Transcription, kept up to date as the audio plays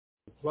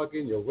plug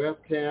in your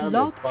webcam.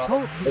 Blog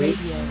Talk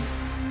Radio.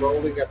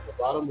 Scrolling at the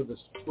bottom of the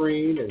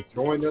screen and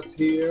join us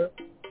here.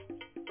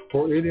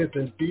 For it is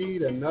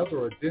indeed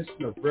another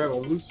edition of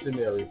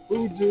Revolutionary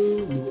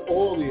Voodoo, New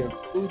Orleans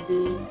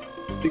Voodoo,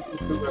 seeking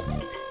to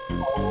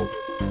rescue all the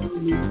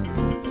Sunnis,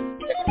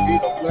 be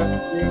a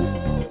blessing,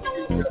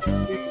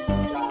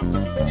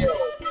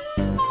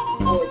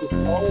 for this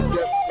all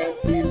just as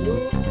we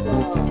lose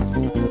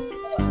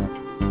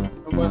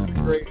and what's the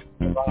greatest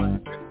divine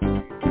victory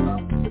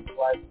this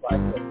life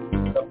cycle.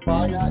 The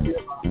fire in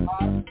my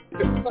heart,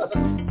 the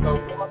water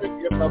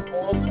in my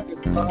bones,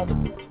 it's time to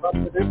put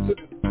it into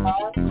the sky.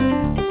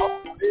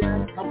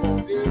 Come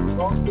on in,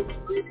 walk the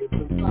streets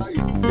and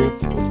fire.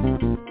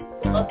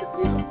 Let it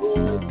be the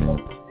Lord of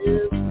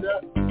his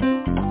death.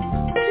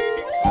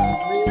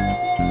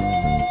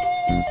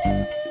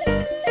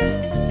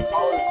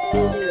 Our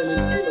beauty and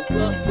indeed a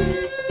blessing,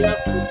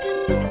 death will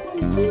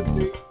be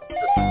busy.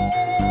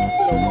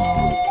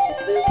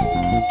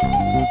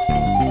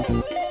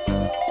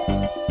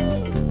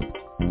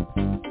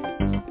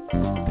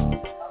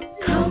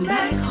 Come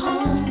back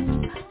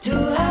home to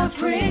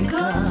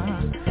Africa.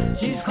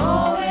 She's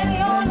calling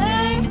your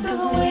name to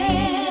the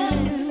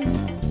wind.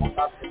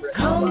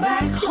 Come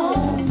back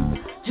home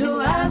to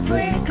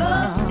Africa.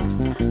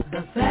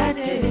 The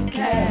fatted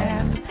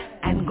calf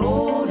and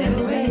golden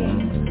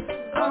rings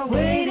are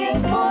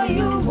waiting for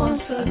you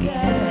once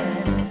again.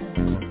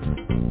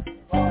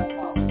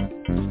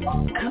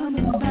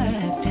 Coming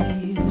back to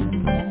you.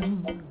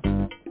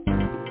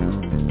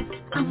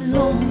 I'm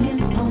longing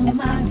for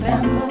my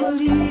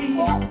family.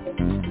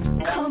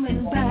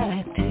 Coming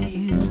back to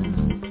you.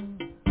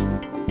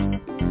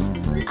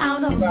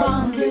 Out of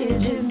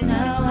bondage and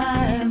now I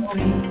am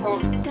free.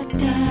 Da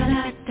da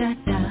da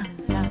da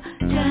da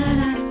da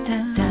da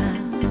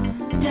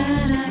da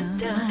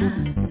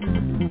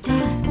da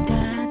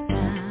da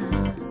da.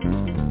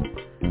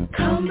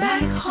 Come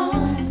back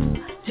home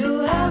to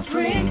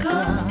Africa.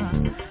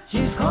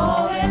 She's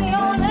calling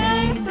your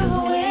name to the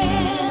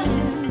wind.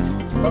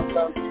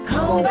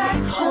 Come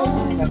back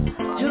home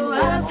to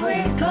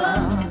Africa.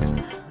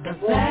 The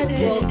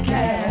fatted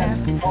calf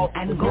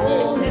and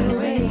golden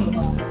rings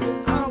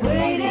are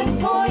waiting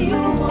for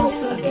you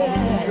once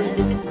again.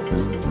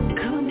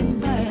 Coming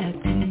back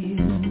to you.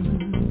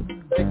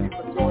 Thank you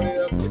for joining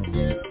us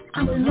again.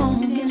 I'm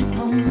longing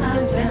for my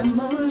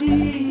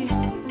family.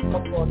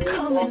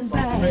 Coming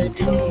back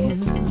to you.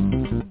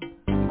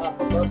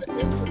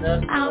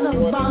 Out of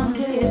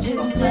bondage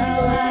and now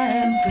I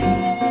am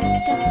free.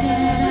 Da da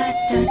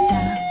da da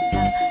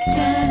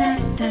da da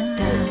da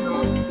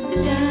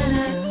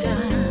da da.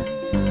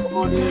 Come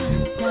on in.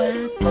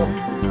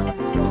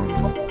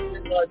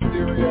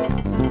 Nigeria.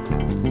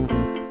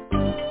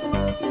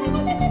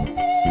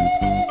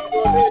 Go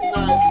ahead,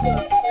 Nigeria.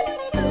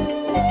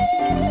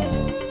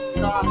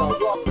 Ghana,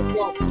 welcome,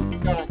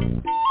 Ghana.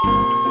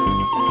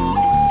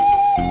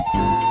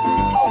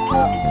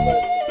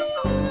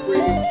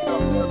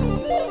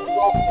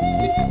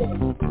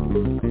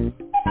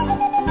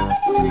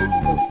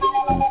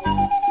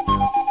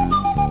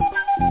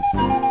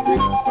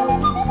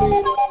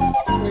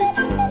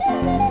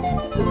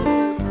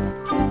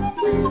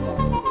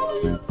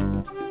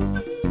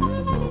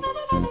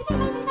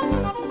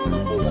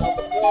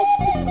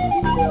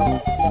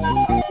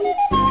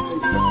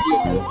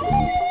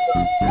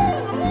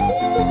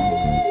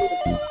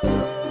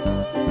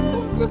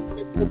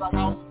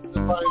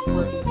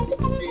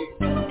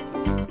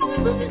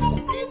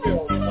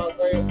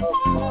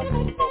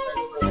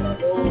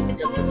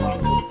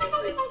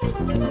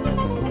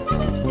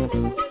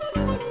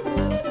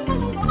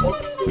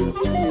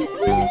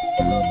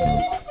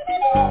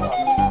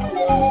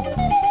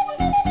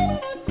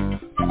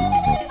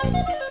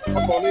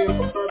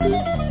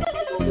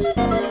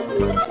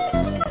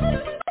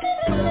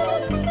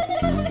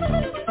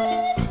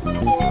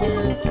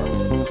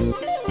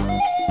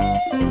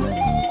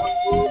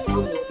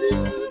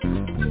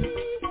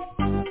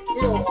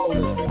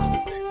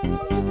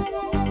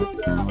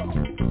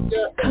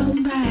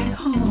 Come back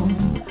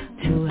home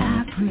to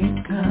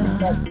Africa.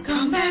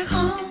 Come back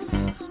home.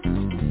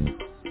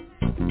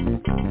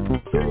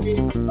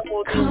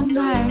 Come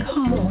back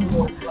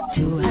home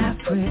to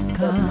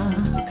Africa.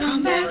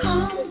 Come back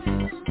home.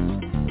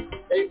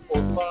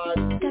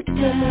 845 Da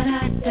da da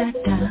da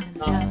da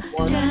da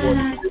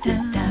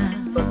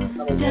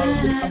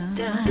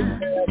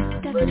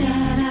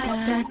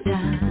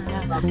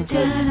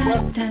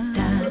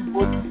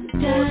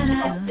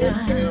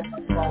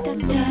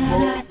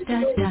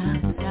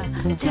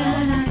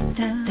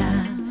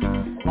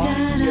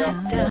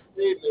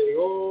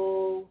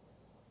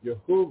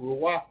Yahubu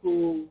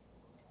Wafu,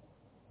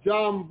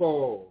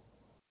 Jumbo,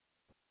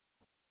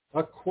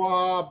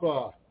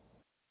 Aquaba,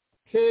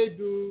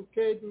 Kedu,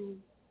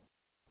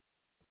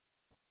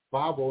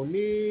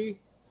 Baboni.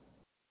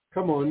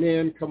 Come on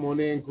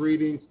in.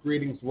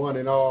 Greetings, one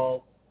and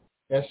all.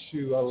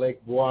 Eshu Alek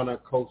Buana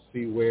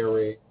Kosi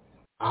Were,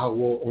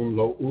 Awo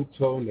Unlo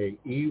Uto Ne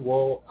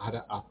Iwo,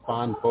 Ada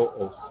Afan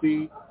Bo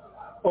Osi,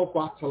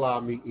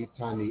 Obatalami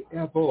Itani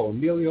Ebo,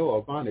 Emilio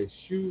Obane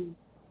Shu,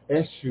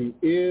 Eshu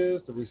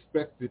is the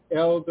respected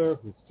elder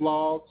who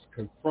flogs,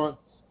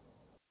 confronts,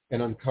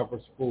 and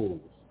uncovers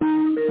fools.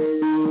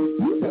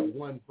 That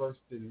one versed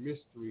in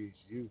mysteries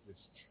uses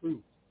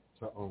truth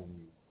to own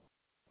you.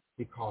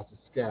 He causes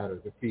scatter,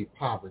 defeat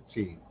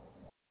poverty.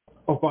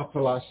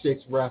 Obatala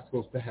shakes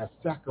rascals to have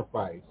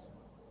sacrifice.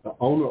 The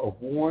owner of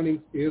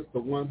warnings is the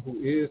one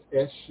who is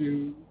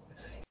Eshu.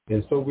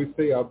 And so we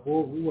say,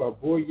 Aboru,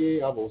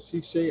 Aboye,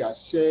 Aboshishe,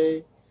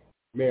 Ashe.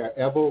 May our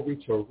Ebo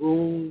reach a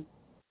room.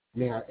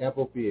 May our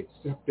Ebo be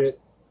accepted.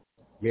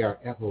 May our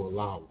Ebo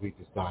allow what we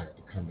desire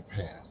to come to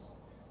pass.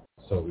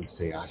 So we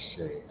say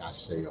Ashe,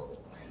 Asheo.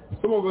 And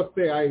some of us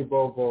say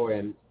Aibobo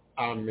and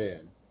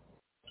Amen.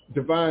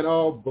 Divine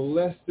all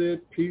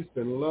blessed, peace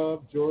and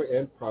love, joy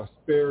and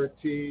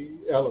prosperity,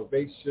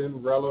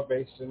 elevation,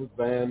 relevations,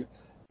 and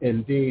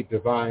indeed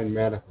divine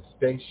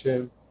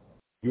manifestation.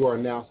 You are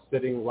now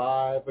sitting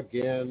live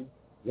again,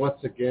 once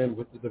again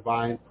with the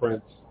Divine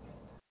Prince,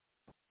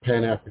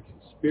 Pan-African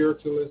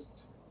spiritualist,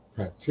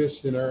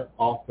 practitioner,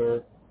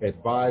 author,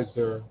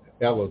 advisor,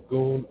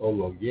 Elagun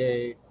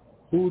Oloye,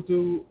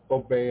 Hoodoo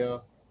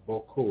Obeah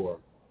Bokur,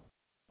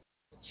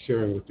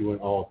 sharing with you in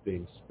all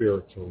things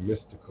spiritual,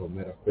 mystical,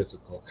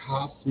 metaphysical,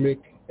 cosmic,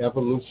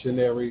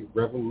 evolutionary,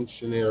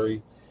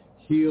 revolutionary,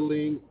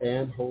 healing,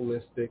 and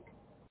holistic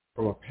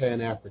from a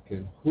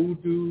Pan-African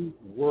Hoodoo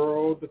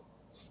world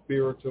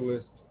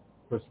spiritualist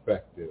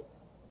perspective.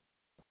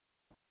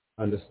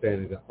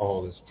 Understanding that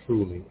all is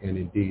truly and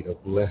indeed a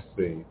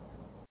blessing.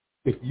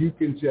 If you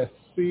can just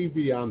see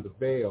beyond the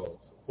veils,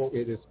 for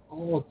it is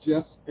all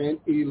just an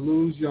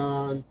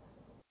illusion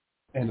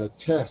and a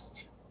test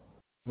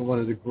for one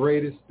of the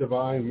greatest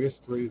divine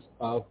mysteries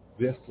of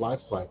this life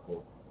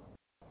cycle.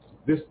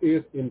 This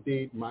is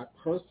indeed my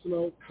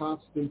personal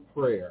constant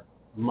prayer,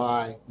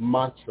 my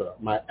mantra,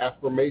 my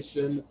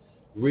affirmation,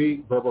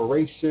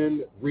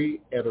 reverberation,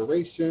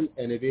 reiteration,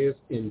 and it is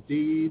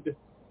indeed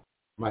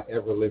my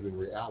ever-living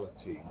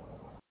reality.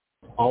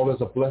 All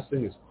as a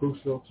blessing is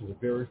crucial to the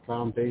very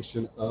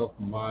foundation of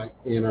my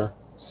inner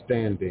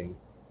standing,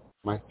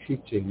 my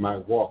teaching, my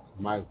walk,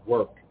 my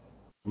work,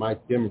 my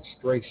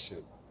demonstration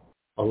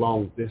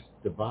along this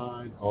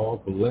divine,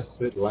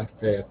 all-blessed life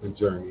path and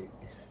journey.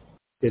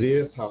 It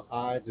is how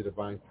I, the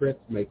Divine Prince,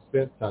 make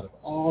sense out of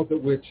all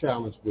that we're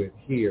challenged with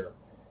here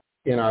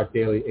in our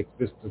daily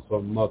existence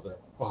on Mother,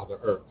 Father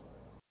Earth.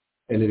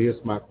 And it is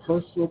my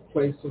personal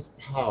place of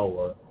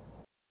power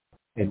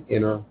and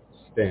inner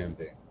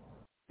standing.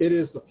 It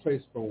is the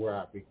place from where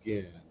I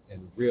begin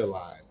and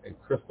realize and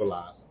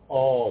crystallize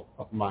all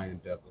of my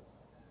endeavors,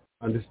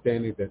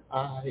 understanding that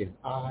I and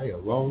I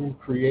alone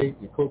create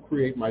and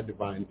co-create my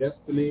divine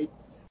destiny,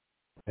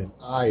 and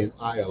I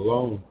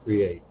alone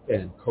create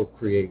and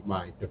co-create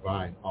my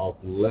divine,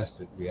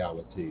 all-blessed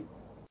reality.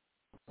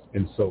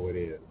 And so it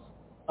is.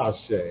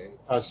 Ashe,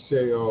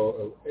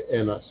 Asheo,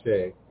 and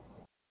Ashe.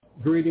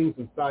 Greetings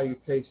and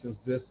salutations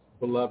this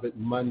beloved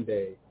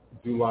Monday,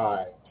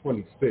 July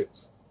 26,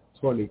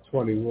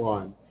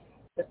 2021.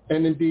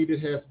 And indeed, it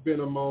has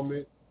been a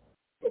moment.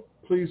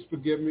 Please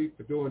forgive me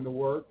for doing the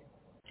work.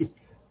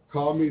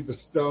 Call me the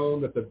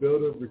stone that the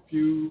builder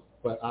refused,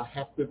 but I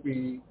have to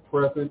be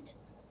present.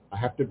 I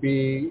have to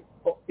be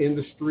in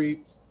the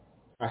streets.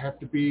 I have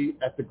to be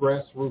at the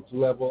grassroots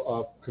level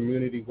of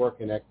community work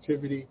and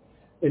activity,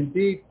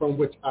 indeed from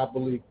which I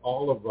believe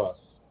all of us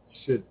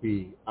should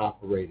be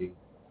operating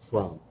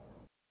from.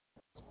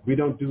 We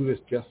don't do this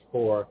just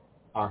for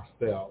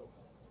ourselves,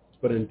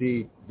 but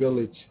indeed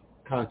village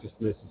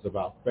consciousness is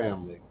about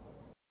family.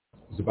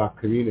 It's about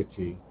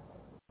community.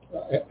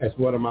 As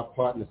one of my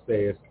partners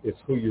says, it's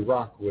who you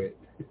rock with.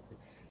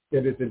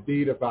 It is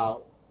indeed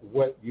about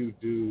what you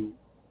do,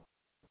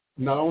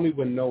 not only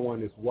when no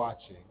one is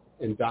watching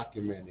and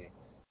documenting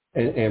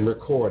and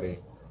recording,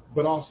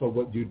 but also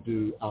what you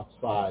do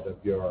outside of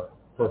your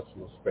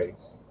personal space.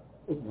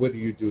 What do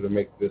you do to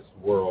make this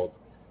world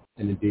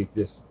and indeed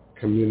this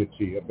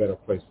community a better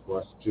place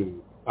for us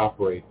to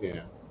operate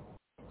in,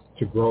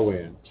 to grow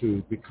in,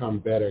 to become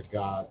better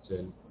gods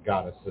and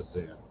goddesses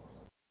in,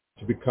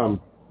 to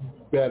become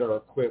better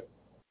equipped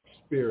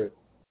spirit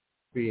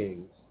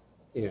beings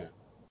in.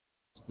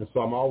 And so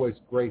I'm always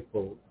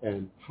grateful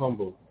and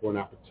humbled for an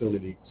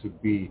opportunity to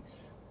be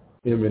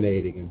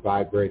emanating and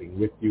vibrating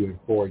with you and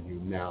for you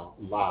now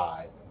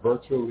live,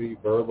 virtually,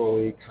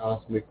 verbally,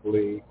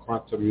 cosmically,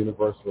 quantum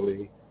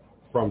universally,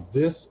 from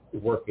this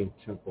working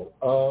temple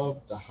of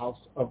the House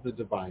of the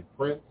Divine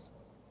Prince,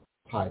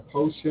 High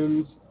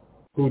Potions,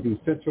 Hoodoo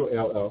Central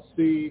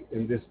LLC,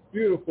 in this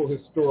beautiful,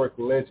 historic,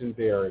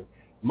 legendary,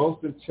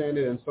 most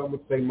enchanted, and some would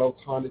say most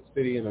haunted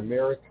city in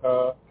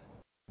America,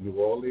 New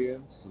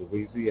Orleans,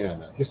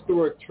 Louisiana.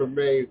 Historic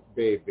Treme,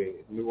 baby,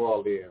 New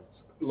Orleans,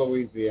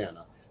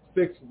 Louisiana.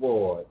 6th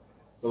Ward,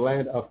 the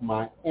land of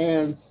my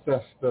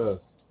ancestors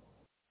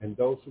and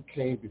those who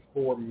came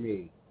before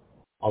me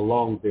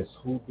along this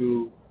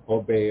Hoodoo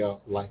Obeah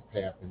life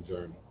path and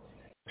journey.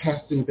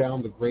 Passing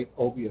down the great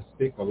Obeah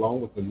stick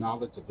along with the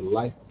knowledge of the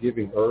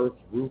life-giving herbs,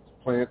 roots,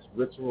 plants,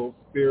 rituals,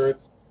 spirits,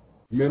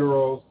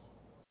 minerals,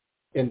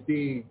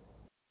 indeed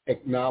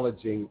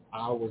acknowledging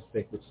our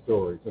sacred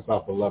stories, as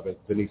our beloved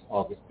Denise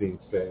Augustine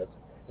says.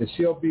 And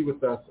she'll be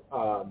with us,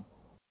 I'm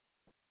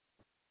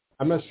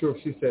not sure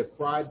if she said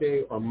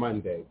Friday or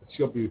Monday, but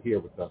she'll be here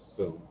with us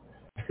soon,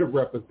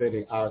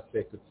 representing our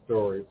sacred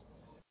stories.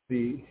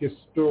 The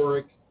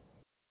historian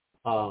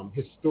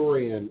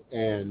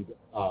and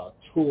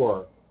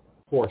tour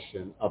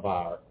portion of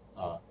our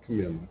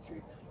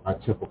community, our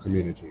temple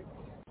community.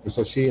 And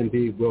so she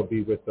indeed will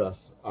be with us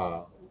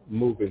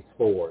moving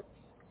forward.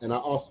 And I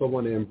also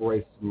want to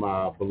embrace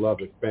my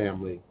beloved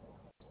family.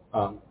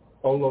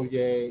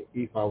 Oloye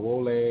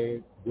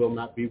Ifawole will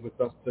not be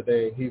with us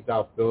today. He's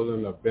out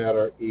building a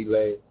better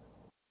Ile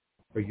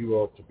for you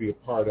all to be a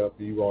part of,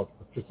 for you all to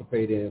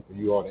participate in, for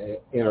you all to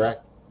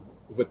interact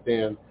with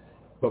them.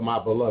 But my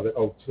beloved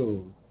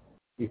Otun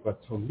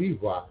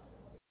Ifatomiwa,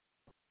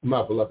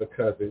 my beloved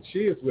cousin, she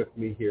is with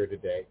me here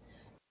today.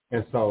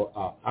 And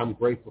so I'm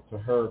grateful to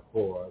her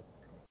for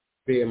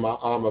being my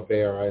armor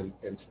bearer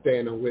and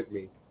standing with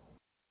me.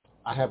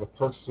 I have a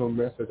personal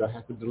message I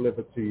have to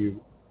deliver to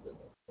you,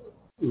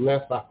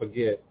 lest I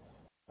forget.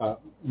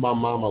 My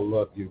mama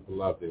loved you,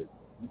 beloved.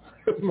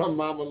 My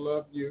mama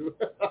loved you.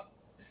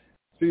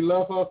 She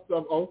loved her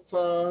some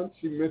Otan.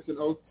 She mentioned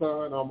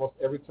Otan almost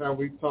every time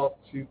we talk.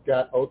 She's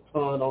got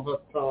Otan on her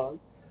tongue.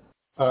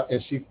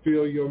 And she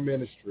feel your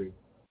ministry.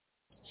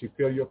 She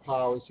feel your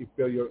power. She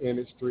feel your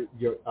ministry,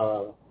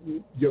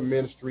 your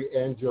ministry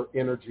and your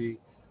energy.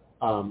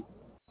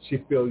 She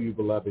feel you,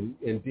 beloved.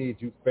 Indeed,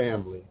 you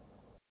family.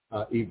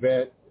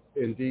 Yvette,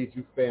 indeed,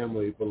 you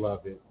family,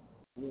 beloved.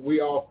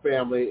 We all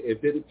family.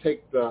 It didn't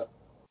take the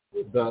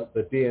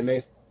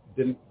DNA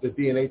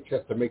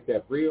test to make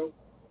that real,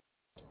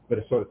 but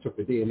it sort of took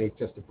the DNA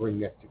test to bring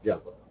that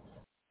together.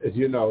 As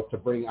you know, to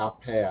bring our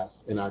past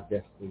and our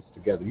destinies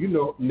together.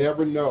 You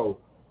never know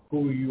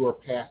who you are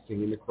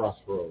passing in the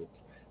crossroads.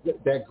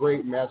 That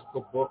great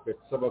magical book that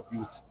some of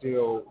you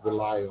still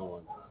rely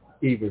on,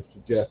 even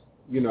suggests,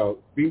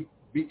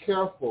 be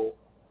careful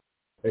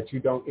that you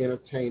don't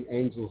entertain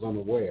angels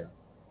unaware.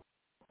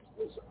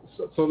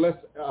 So let's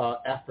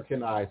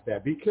Africanize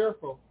that. Be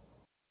careful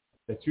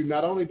that you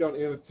not only don't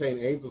entertain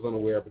angels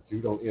unaware, but you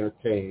don't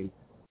entertain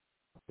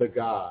the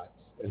gods,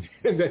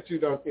 and that you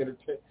don't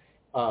entertain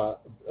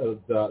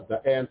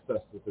the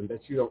ancestors, and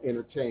that you don't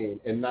entertain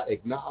and not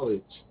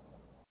acknowledge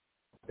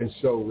and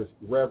show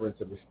reverence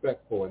and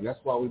respect for. And that's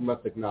why we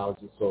must acknowledge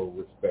and show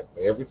respect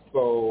for every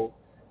soul,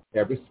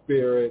 every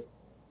spirit.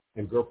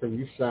 And girlfriend,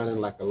 you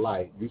shining like a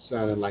light. You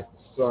shining like the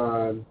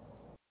sun,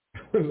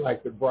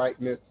 like the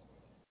brightness.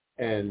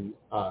 And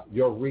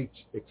your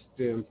reach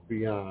extends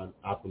beyond,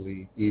 I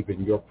believe,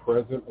 even your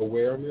present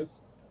awareness.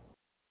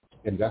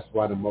 And that's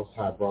why the Most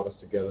High brought us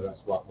together. That's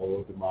why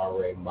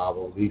Olodumare,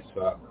 Mavo,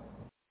 Lisa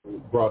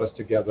brought us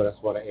together. That's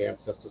why the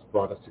ancestors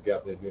brought us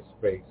together in this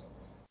space.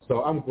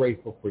 So I'm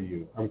grateful for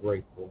you. I'm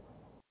grateful.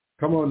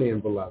 Come on in,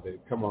 beloved.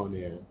 Come on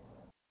in.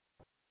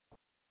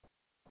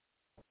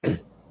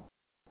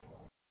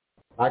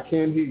 I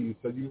can't hear you,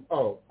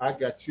 so I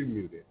got you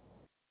muted.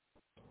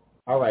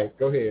 All right,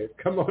 go ahead.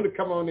 Come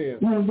on in.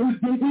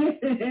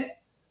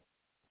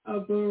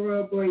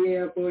 Abura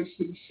Boye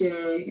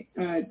Boshishe,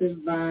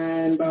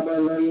 Divine Baba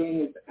Loye in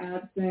his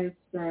absence,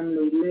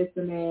 family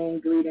listening,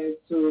 greetings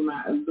to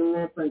my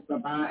Azure, Prince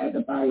Baba at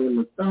the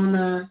Bayou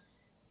Lusona,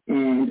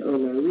 and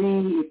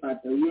Olori,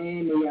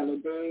 Ifatoye,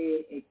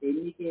 Neyalode,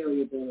 Ekenike,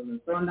 Oyebe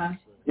Lusona.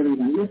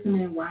 Everyone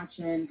listening,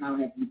 watching, how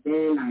have you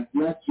been? I've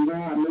left you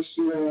all, I miss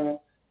you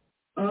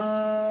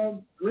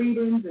all.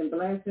 Greetings and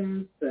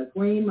blessings to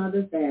Queen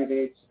Mother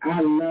Savage.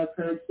 I love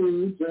her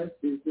too,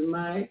 just as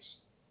much.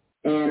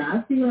 And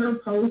I see her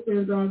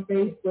postings on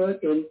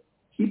Facebook, and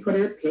she put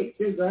her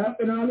pictures up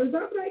and all this.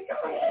 I'm like,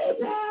 go ahead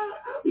now.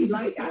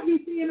 I'll be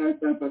seeing her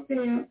stuff up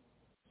there.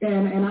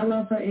 And I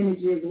love her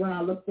energy as well.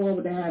 I look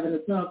forward to having a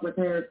talk with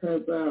her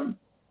because I'm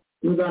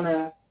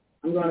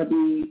gonna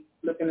be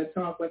looking to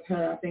talk with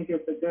her. I think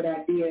it's a good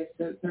idea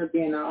since her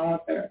being an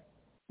author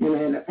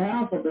and a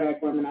powerful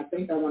Black woman. I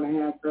think I want to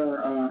have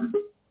her on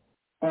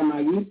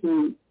my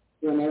YouTube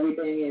when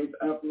everything is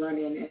up,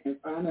 running, and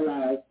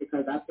finalized,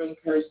 because I think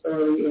her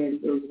story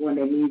is one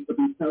that needs to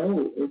be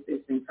told.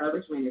 It's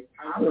encouragement, it's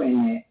power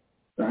in it.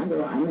 So I'm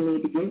going to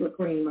need to get with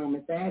Queen Mama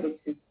Savage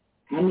because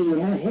I need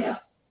her help.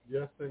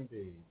 Yes,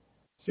 indeed.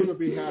 She would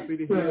be happy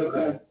to hear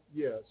that.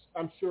 Yes,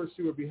 I'm sure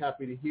she would be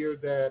happy to hear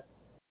that.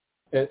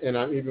 And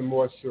I'm even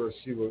more sure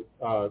she would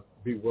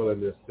be willing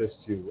to assist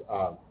you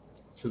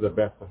to the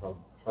best of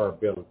her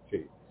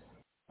ability.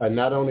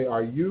 Not only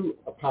are you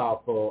a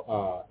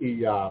powerful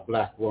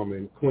Black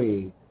woman,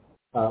 queen,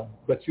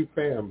 but you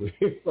family.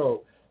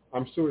 So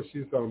I'm sure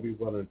she's going to be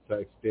willing to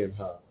extend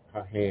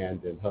her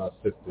hand and her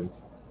assistance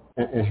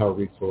and her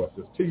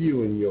resources to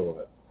you and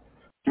yours.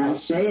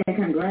 Shay, and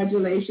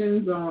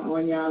congratulations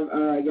on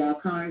y'all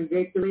current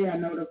victory. I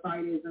know the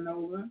fight isn't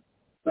over,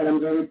 but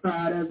I'm very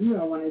proud of you.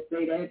 I want to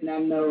say that, and I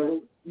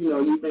know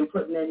you've been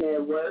putting in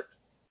that work,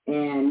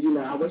 And, you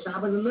know, I wish I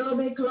was a little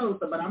bit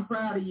closer, but I'm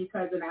proud of you,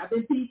 cousin. I've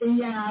been peeping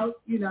you out,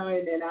 you know,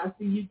 and then I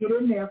see you get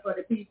in there for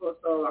the people.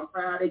 So I'm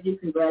proud of you.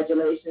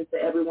 Congratulations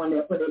to everyone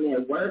that put in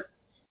their work.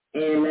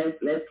 And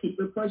let's keep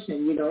it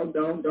pushing, you know.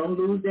 Don't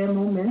lose their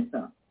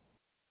momentum.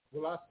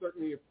 Well, I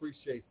certainly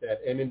appreciate that.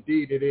 And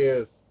indeed, it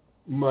is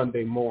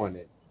Monday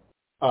morning.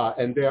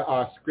 And there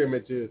are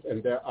scrimmages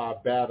and there are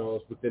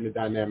battles within the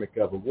dynamic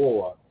of a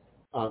war.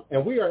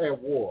 And we are at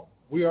war.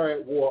 We are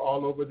at war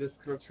all over this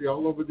country,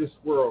 all over this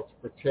world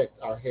to protect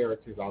our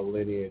heritage, our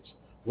lineage,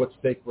 what's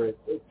sacred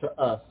to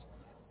us.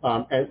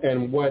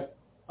 And what,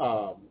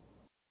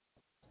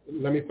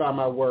 let me find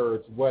my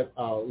words, what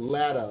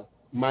ladder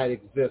might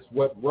exist,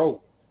 what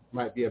rope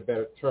might be a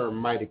better term,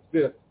 might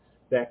exist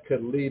that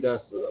could lead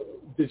us.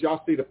 Did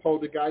y'all see the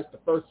poltergeist, the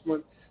first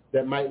one,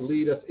 that might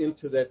lead us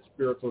into that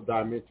spiritual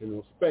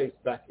dimensional space,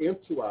 back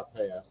into our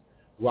past,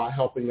 while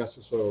helping us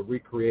to sort of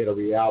recreate a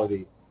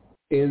reality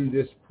in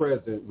this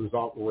present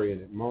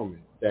result-oriented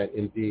moment that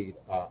indeed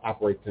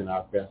operates in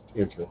our best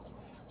interest.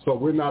 So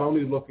we're not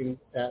only looking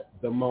at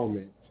the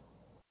moment,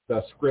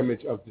 the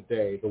scrimmage of the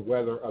day, the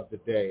weather of the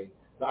day,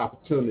 the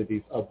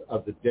opportunities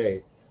of the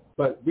day,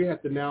 but we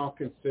have to now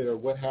consider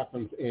what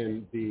happens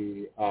in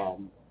the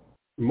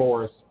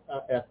Morris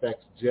FX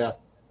Jeff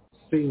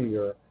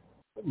Sr.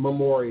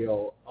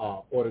 Memorial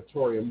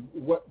Auditorium.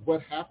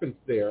 What happens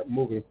there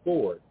moving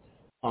forward?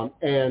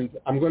 And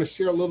I'm going to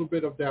share a little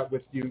bit of that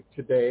with you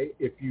today,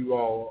 if you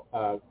all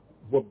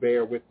will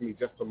bear with me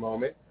just a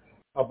moment.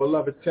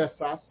 Beloved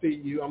Tessa, I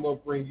see you. I'm going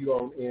to bring you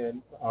on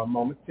in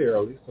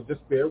momentarily, so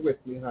just bear with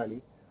me,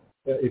 honey,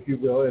 if you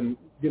will. And,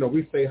 you know,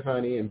 we say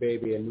honey and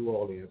baby in New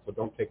Orleans, so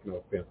don't take no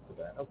offense to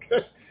that,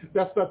 okay?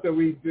 That's something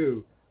we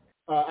do.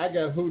 I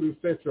got Hoodoo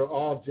Central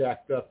all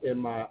jacked up in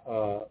my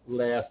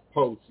last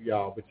post,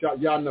 y'all, but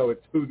y'all know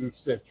it's Hoodoo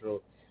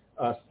Central,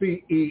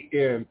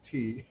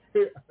 CENT.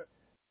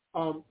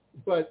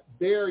 But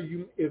there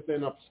is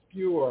an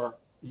obscure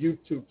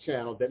YouTube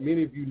channel that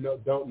many of you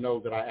don't know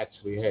that I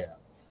actually have.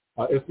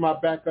 It's my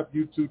backup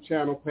YouTube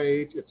channel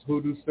page. It's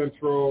Hoodoo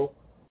Central,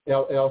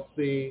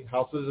 LLC,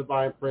 House of the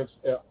Divine Prince,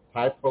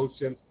 Type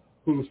Potions,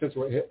 Hoodoo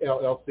Central,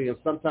 LLC. And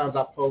sometimes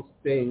I post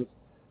things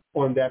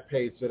on that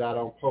page that I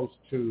don't post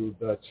to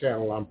the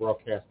channel I'm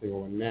broadcasting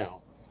on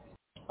now.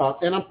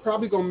 And I'm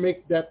probably going to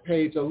make that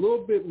page a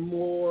little bit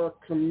more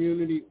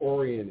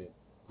community-oriented,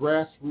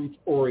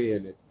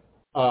 grassroots-oriented.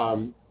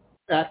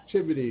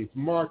 Activities,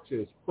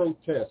 marches,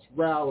 protests,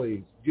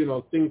 rallies, you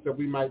know, things that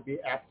we might be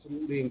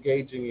absolutely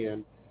engaging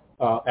in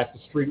at the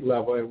street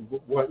level, and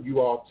want you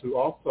all to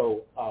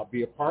also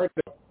be a part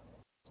of.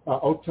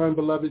 Oh, time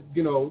beloved,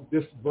 you know,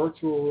 this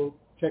virtual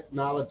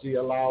technology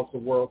allows the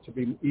world to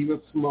be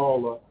even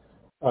smaller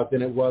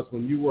than it was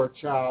when you were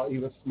a child,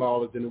 even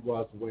smaller than it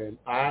was when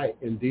I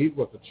indeed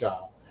was a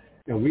child.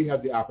 And we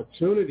have the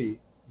opportunity,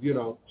 you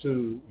know,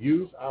 to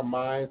use our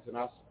minds and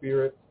our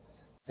spirits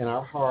and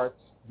our hearts,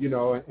 you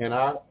know, and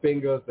our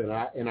fingers and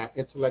our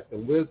intellect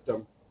and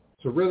wisdom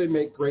to really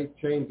make great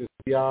changes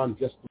beyond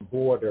just the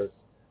borders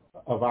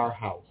of our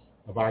house,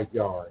 of our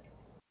yard,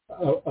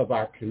 of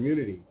our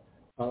community.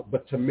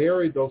 But to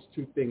marry those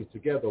two things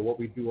together, what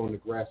we do on the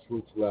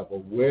grassroots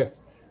level with,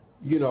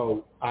 you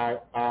know,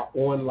 our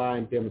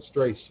online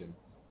demonstration.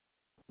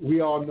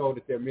 We all know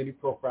that there are many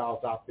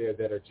profiles out there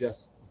that are just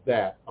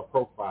that, a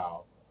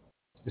profile.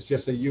 It's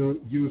just a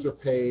user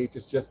page.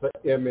 It's just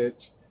an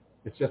image.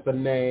 It's just a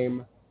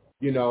name.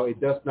 You know, it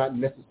does not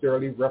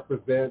necessarily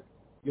represent,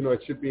 you know,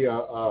 it should be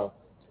a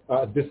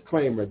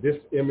disclaimer. This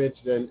image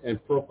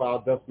and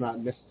profile does not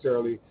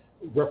necessarily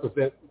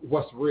represent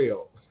what's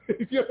real,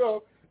 you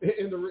know,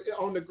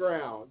 on the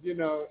ground, you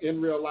know,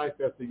 in real life,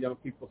 as the young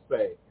people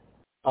say,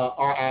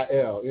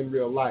 RIL, in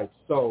real life.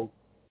 So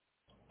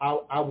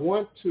I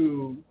want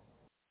to,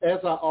 as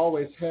I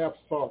always have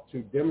sought to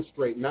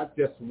demonstrate, not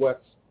just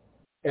what's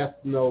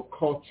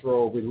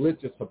ethno-cultural,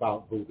 religious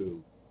about voodoo,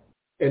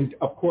 and,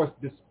 of course,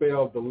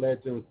 dispel the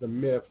legends, the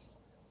myths,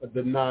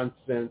 the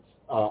nonsense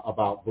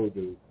about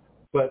voodoo,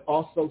 but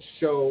also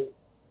show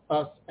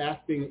us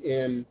acting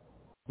in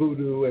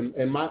voodoo,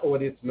 and my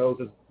audience knows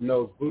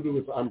voodoo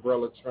is an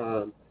umbrella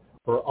term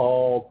for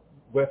all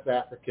West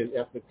African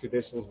ethnic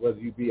traditions, whether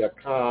you be a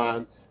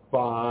Khan,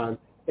 Fan,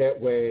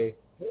 Etwe,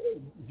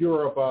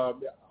 Yoruba,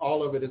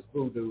 all of it is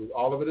voodoo.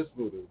 All of it is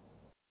voodoo.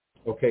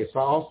 Okay, so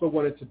I also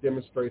wanted to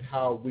demonstrate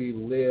how we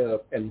live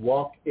and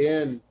walk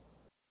in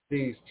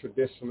these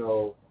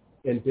traditional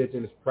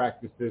indigenous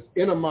practices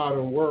in a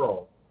modern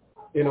world,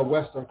 in a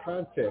Western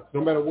context,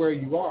 no matter where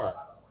you are.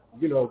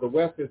 You know, the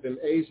West is in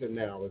Asia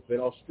now, it's in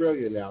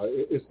Australia now,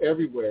 it's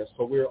everywhere.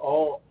 So we're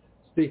all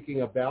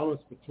seeking a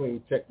balance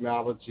between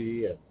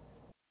technology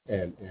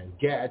and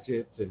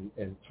gadgets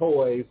and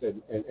toys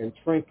and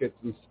trinkets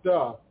and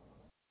stuff,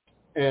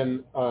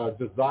 and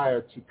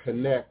desire to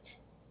connect,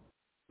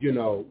 you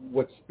know,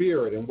 with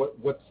spirit and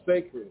what's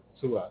sacred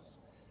to us.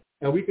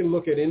 And we can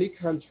look at any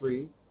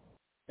country,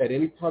 at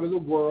any part of the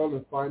world,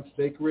 and find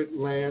sacred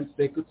land,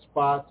 sacred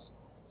spots,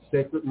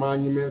 sacred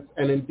monuments,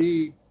 and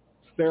indeed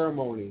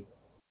ceremony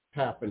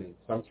happening.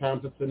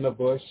 Sometimes it's in the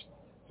bush,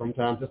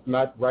 Sometimes it's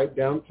not right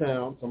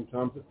downtown.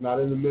 Sometimes it's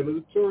not in the middle of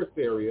the tourist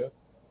area,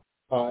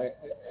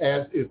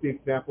 as is the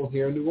example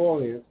here in New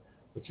Orleans.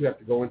 But you have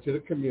to go into the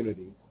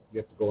community. You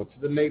have to go into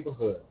the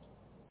neighborhoods.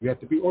 You have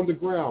to be on the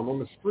ground, on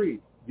the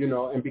street,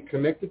 and be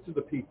connected to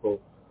the people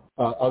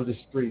of the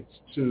streets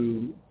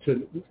to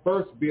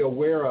first be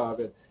aware of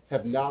and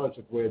have knowledge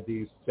of where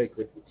these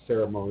sacred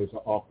ceremonies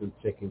are often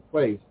taking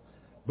place,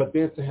 but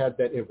then to have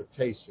that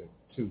invitation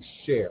to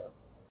share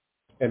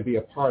and be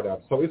a part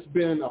of. So it's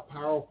been a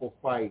powerful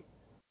fight.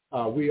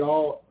 We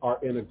all are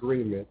in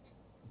agreement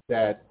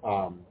that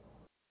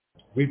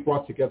we've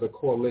brought together a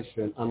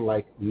coalition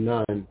unlike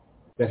none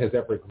that has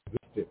ever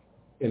existed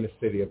in the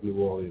city of New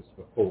Orleans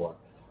before,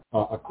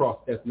 across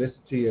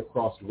ethnicity,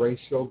 across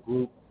racial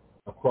group,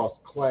 across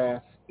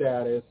class,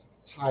 status,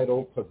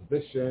 title,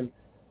 position,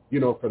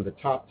 from the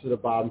top to the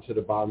bottom to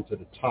the bottom to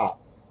the top.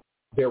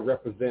 They're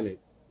represented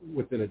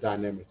within the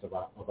dynamics of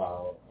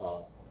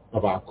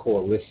our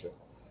coalition.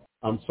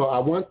 So I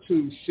want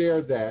to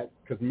share that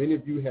because many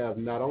of you have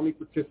not only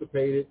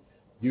participated,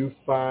 you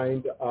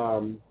find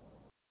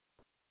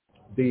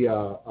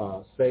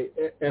the say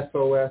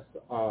SOS,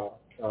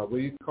 what do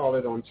you call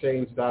it on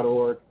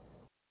change.org?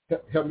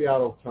 Help me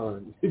out,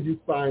 Otan. You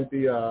find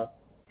the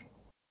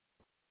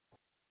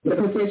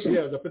petition.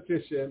 Yeah, the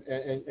petition,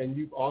 and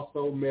you've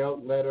also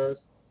mailed letters.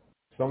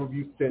 Some of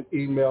you sent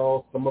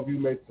emails. Some of you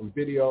made some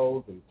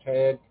videos and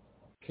tagged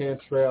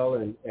Cantrell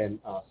and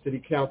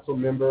city council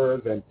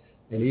members and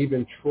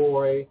even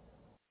Troy,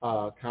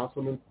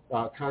 Congressman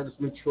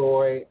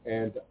Troy,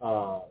 and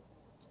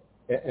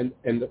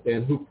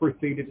who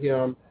preceded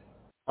him.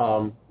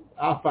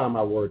 I'll find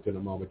my words in a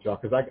moment, y'all,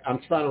 because I'm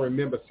trying to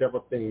remember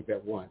several things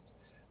at once.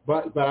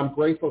 But I'm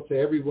grateful to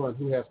everyone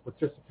who has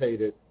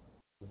participated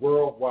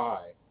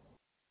worldwide.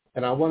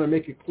 And I want to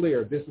make it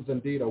clear, this is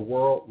indeed a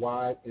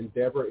worldwide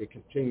endeavor. It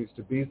continues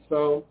to be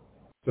so.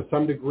 To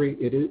some degree,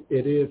 it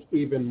is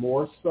even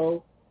more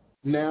so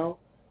now.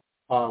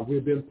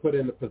 We've been put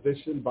in a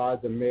position by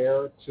the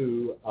mayor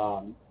to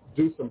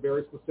do some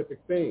very specific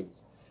things.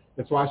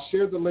 And so I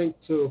shared the link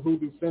to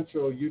Hoodoo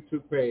Central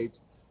YouTube page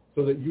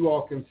so that you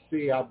all can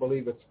see, I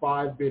believe it's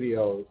 5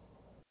 videos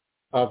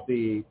of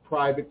the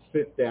private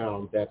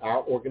sit-down that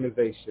our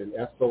organization,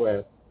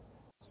 SOS,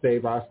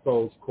 Save Our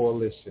Souls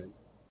Coalition,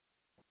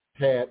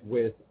 had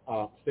with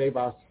Save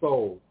Our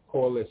Soul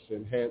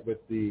Coalition, had with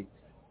the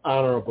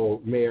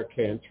Honorable Mayor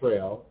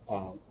Cantrell.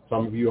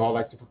 Some of you all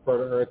like to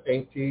refer to her as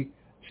Auntie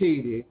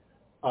Cheedy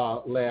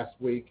last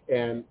week,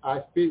 and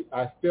I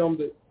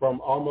filmed it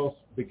from almost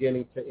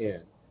beginning to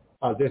end.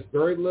 There's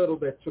very little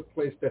that took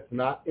place that's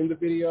not in the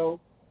video.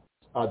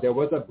 There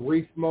was a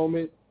brief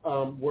moment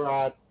where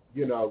I,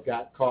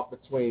 got caught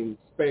between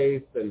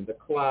space and the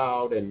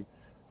cloud and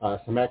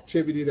some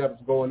activity that was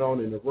going on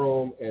in the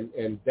room,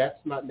 and that's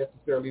not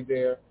necessarily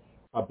there.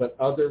 But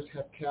others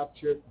have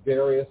captured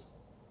various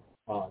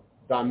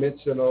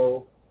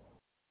dimensional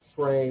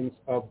frames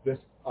of this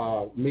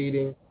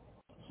meeting,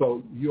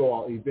 so you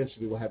all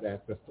eventually will have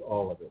access to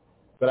all of it.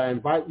 But I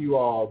invite you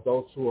all,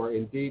 those who are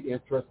indeed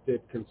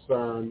interested,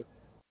 concerned,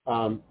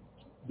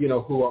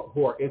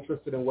 who are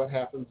interested in what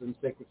happens in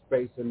sacred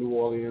space in New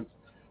Orleans.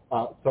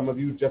 Some of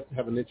you just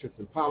have an interest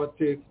in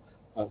politics.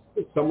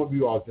 Some of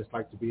you all just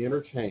like to be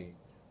entertained.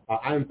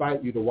 I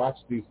invite you to watch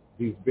these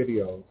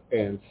videos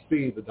and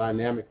see the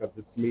dynamic of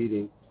this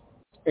meeting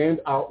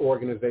and our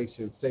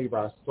organization, Save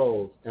Our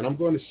Souls. And I'm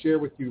going to share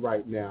with you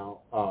right now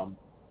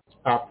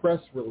our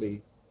press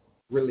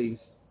release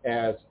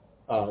as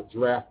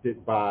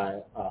drafted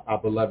by our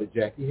beloved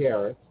Jackie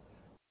Harris,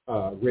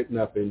 written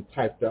up and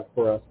typed up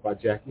for us by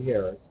Jackie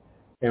Harris.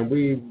 And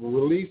we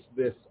released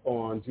this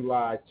on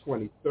July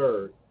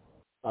 23rd,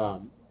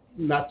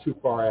 not too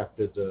far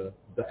after the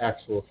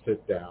actual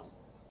sit-down.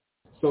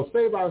 So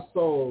Save Our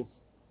Souls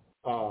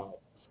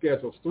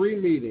schedules 3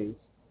 meetings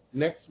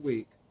next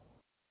week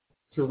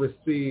to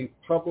receive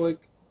public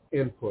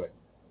input.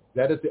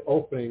 That is the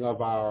opening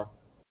of our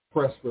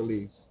press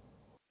release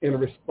in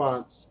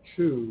response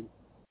to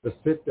the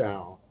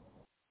sit-down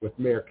with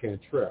Mayor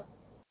Cantrell.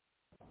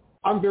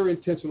 I'm very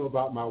intentional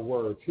about my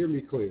words. Hear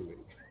me clearly.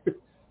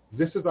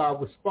 This is our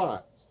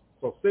response.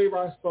 So Save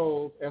Our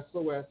Souls,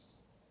 SOS,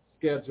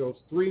 schedules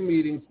 3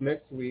 meetings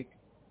next week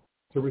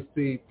to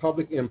receive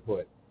public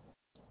input.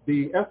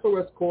 The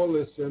SOS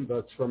Coalition,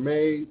 the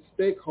Treme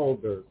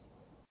stakeholders,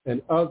 and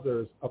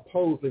others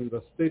opposing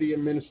the city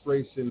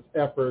administration's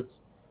efforts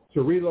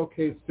to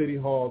relocate City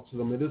Hall to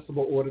the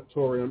Municipal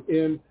Auditorium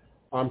in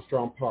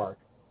Armstrong Park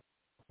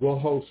will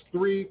host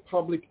 3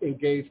 public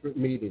engagement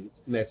meetings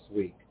next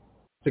week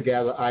to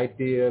gather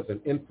ideas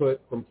and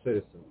input from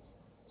citizens.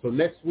 So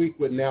next week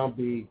would now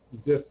be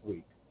this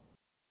week.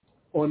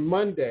 On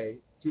Monday,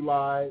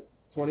 July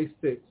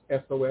 26th,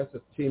 SOS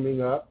is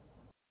teaming up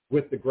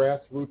with the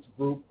grassroots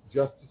group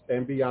Justice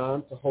and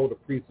Beyond to hold a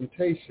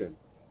presentation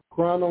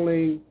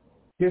chronicling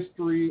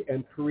history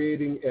and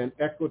creating an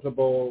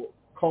equitable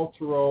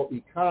cultural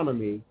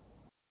economy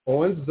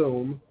on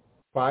Zoom,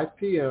 5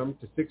 p.m.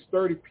 to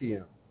 6:30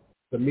 p.m.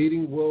 The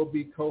meeting will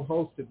be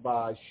co-hosted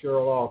by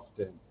Cheryl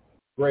Austin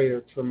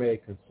Greater Treme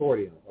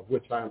Consortium, of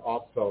which I am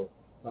also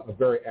a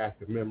very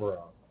active member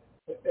of.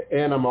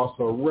 And I'm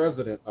also a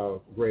resident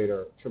of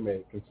Greater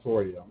Treme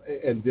Consortium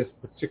in this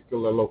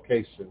particular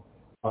location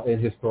in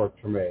historic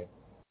Treme.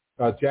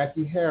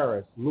 Jackie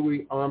Harris,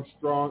 Louis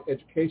Armstrong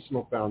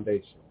Educational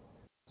Foundation.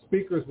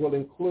 Speakers will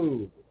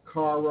include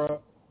Cara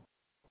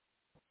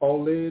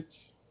Olige,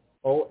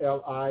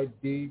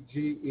 Oligde,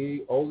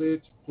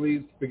 Olige.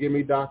 Please forgive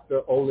me,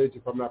 Dr. Olige,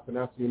 if I'm not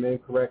pronouncing your name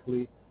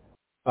correctly,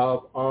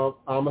 of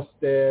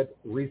Amistad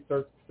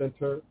Research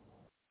Center.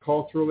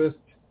 Culturalist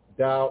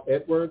Dow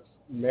Edwards,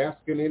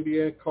 Mascan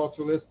Indian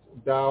culturalist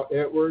Dow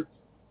Edwards.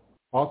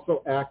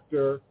 Also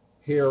actor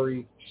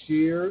Harry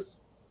Shears,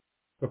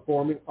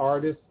 performing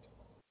artist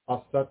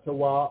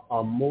Asatawa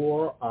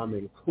Amor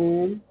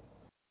Aminkun,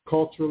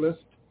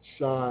 culturalist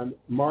Sean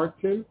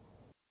Martin,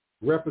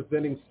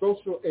 representing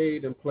Social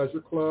Aid and Pleasure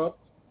Club,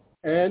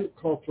 and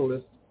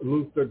culturalist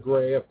Luther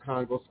Gray of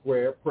Congo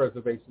Square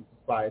Preservation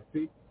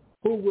Society,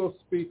 who will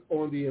speak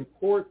on the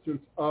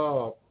importance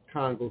of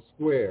Congo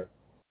Square.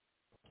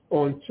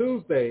 On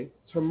Tuesday,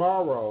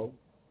 tomorrow,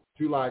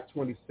 July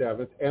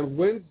 27th, and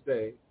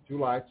Wednesday,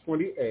 July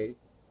 28th,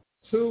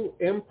 2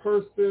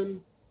 in-person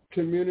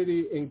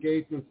community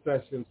engagement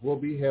sessions will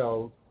be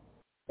held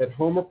at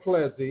Homer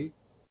Plessy,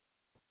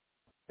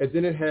 and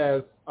then it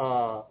has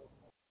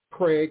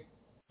Craig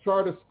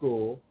Charter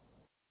School,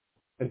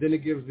 and then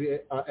it gives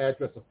the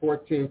address of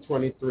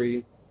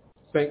 1423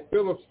 St.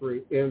 Philip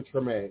Street in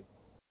Treme.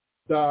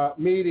 The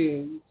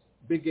meetings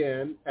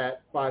begin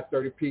at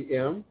 5:30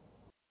 p.m.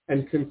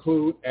 and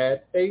conclude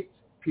at 8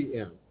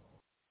 p.m.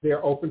 They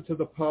are open to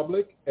the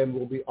public and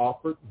will be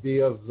offered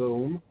via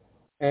Zoom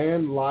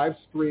and live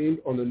streamed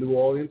on the New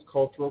Orleans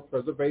Cultural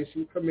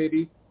Preservation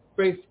Committee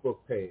Facebook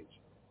page.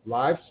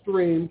 Live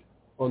streamed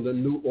on the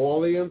New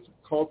Orleans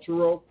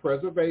Cultural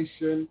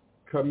Preservation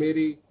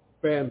Committee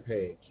fan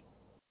page.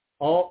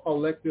 All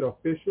elected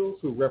officials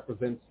who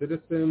represent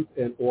citizens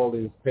in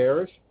Orleans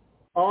Parish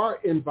are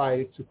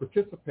invited to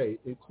participate,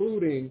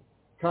 including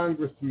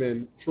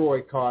Congressman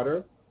Troy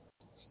Carter,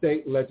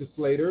 state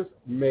legislators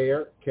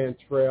Mayor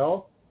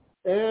Cantrell,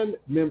 and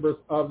members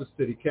of the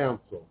City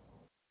Council.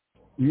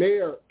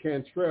 Mayor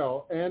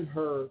Cantrell and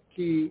her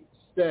key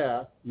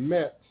staff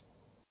met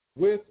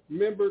with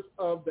members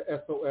of the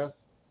SOS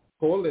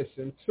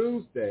Coalition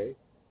Tuesday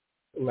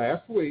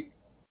last week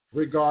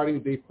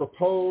regarding the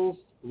proposed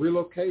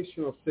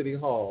relocation of City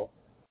Hall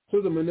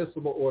to the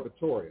Municipal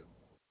Auditorium.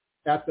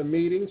 At the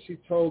meeting, she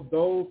told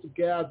those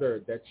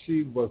gathered that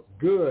she was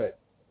good.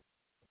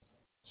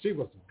 She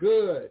was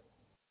good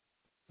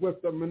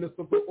with the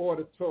Municipal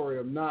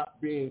Auditorium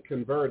not being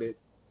converted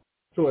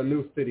to a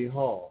new City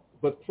Hall,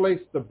 but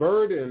placed the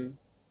burden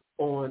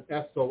on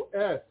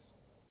SOS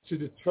to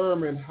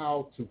determine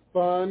how to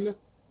fund,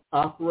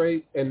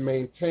 operate, and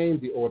maintain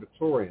the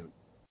auditorium.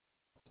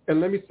 And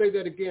let me say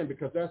that again,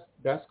 because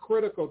that's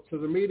critical to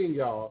the meeting,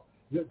 y'all.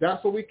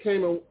 That's what we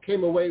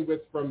came away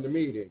with from the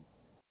meeting.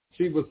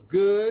 She was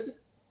good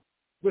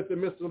with the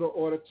Municipal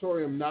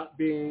Auditorium not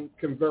being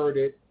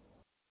converted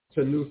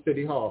to new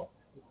City Hall.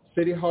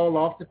 City Hall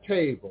off the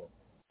table.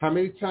 How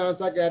many times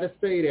I got to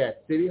say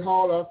that? City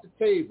Hall off the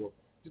table.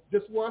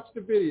 Just watch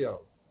the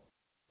video.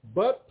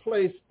 But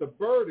place the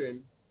burden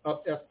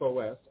of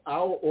SOS,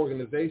 our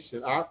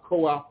organization, our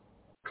co-op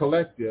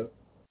collective,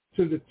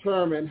 to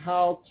determine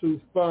how to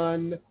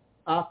fund,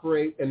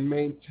 operate, and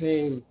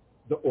maintain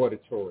the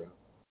auditorium.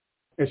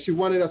 And she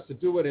wanted us to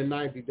do it in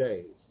 90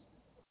 days.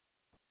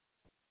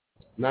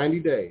 90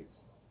 days.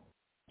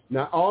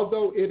 Now,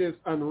 although it is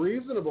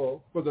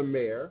unreasonable for the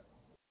mayor,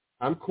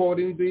 I'm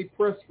quoting the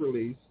press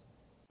release,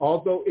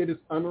 although it is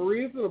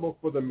unreasonable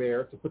for the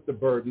mayor to put the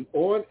burden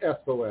on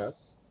SOS,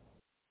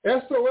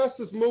 SOS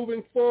is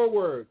moving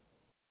forward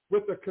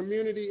with the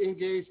community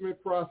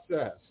engagement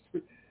process.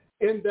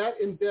 In that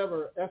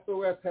endeavor,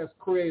 SOS has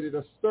created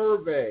a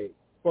survey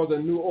for the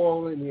New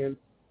Orleanians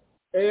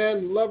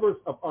and lovers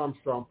of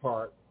Armstrong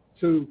Park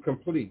to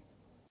complete.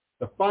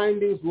 The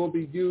findings will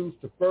be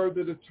used to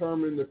further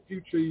determine the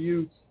future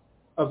use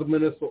of the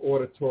Municipal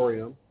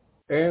Auditorium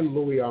and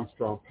Louis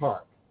Armstrong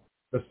Park.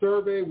 The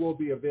survey will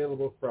be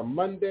available from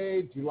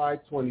Monday, July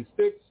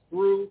 26th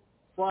through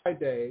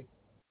Friday,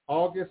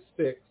 August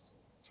 6th,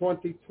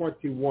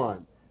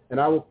 2021. And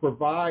I will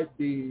provide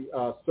the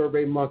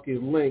SurveyMonkey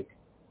link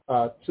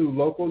to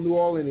local New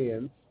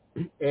Orleanians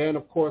and,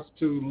 of course,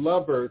 to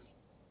lovers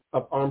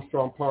of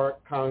Armstrong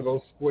Park,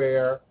 Congo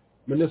Square,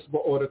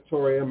 Municipal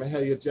Auditorium,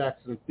 Mahalia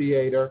Jackson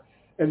Theater,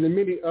 and the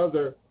many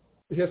other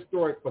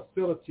historic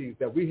facilities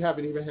that we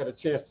haven't even had a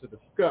chance to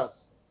discuss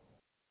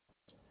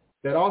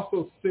that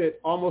also sit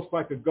almost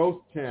like a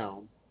ghost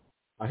town,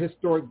 a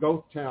historic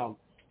ghost town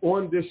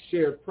on this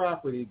shared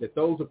property that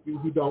those of you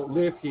who don't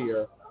live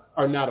here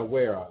are not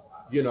aware of.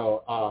 You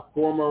know,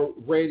 former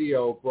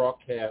radio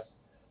broadcast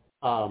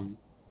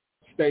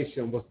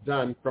station was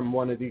done from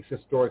one of these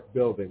historic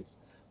buildings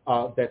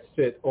that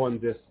sit on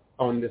this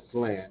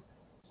land.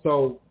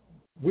 So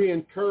we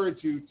encourage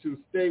you to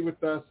stay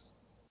with us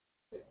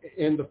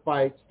in the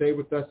fight, stay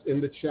with us in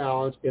the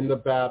challenge, in the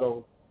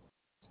battle,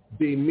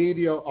 The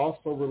media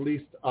also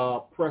released a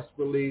press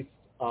release,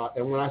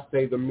 and when I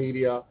say the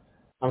media,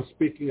 I'm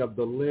speaking of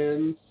the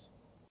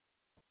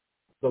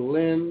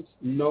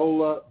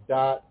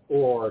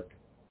lensnola.org.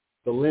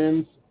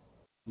 The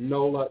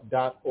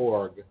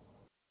lensnola.org.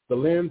 The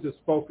Lens is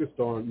focused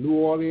on New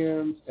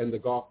Orleans and the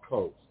Gulf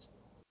Coast.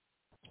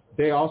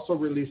 They also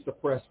released a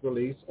press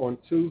release on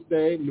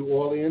Tuesday. New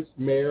Orleans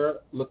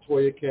Mayor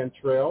LaToya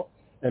Cantrell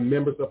and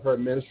members of her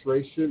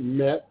administration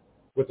met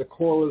with a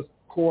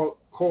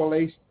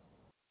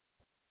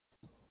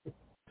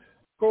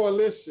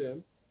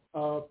coalition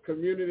of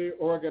community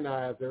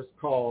organizers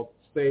called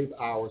Save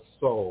Our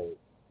Soul,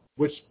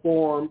 which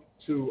formed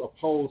to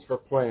oppose her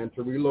plan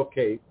to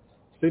relocate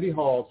City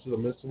Hall to the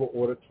Municipal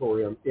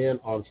Auditorium in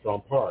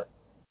Armstrong Park.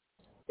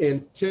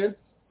 Intense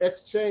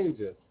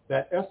exchanges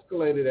that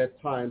escalated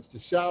at times to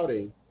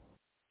shouting,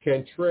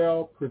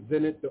 Cantrell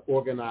presented the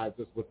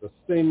organizers with a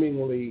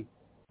seemingly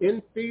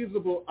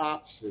infeasible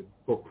option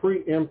for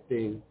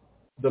preempting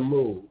the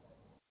move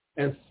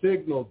and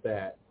signaled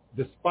that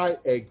despite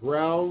a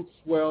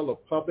groundswell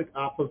of public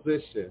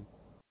opposition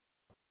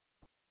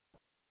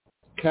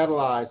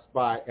catalyzed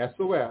by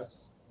SOS,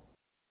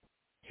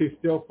 she's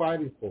still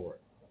fighting for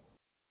it.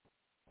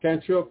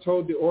 Cantrell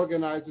told the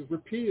organizers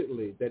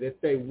repeatedly that if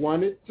they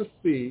wanted to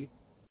see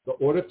the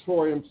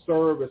auditorium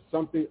serve as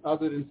something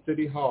other than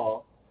City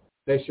Hall,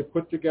 they should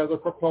put together a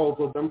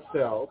proposal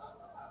themselves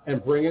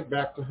and bring it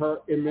back to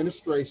her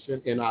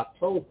administration in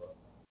October.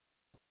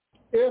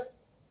 If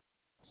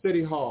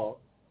City Hall,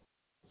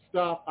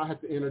 stop, I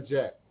have to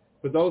interject.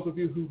 For those of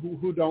you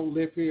who don't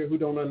live here, who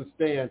don't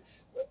understand,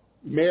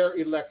 mayor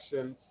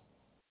elections,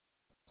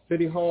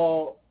 City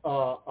Hall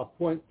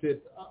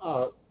appointed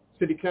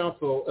City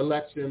Council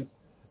elections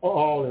are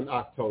all in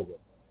October.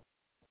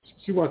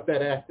 She wants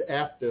that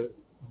after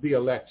the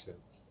elections.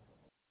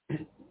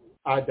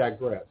 I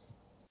digress.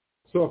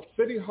 So if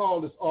City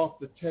Hall is off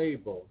the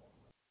table,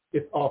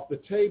 it's off the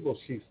table,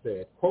 she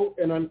said, quote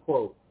and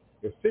unquote.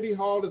 If City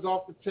Hall is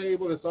off the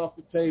table, it's off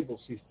the table,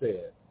 she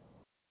said.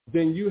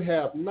 Then you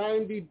have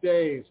 90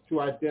 days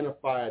to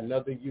identify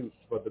another use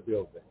for the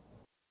building.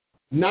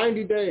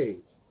 90 days.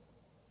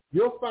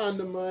 You'll find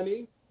the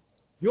money.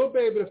 You'll be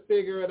able to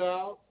figure it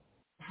out,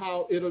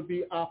 how it'll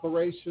be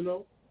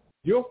operational.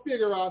 You'll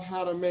figure out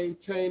how to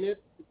maintain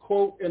it,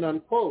 quote and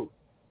unquote.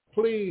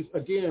 Please,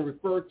 again,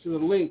 refer to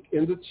the link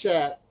in the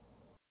chat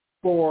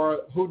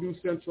for Hoodoo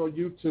Central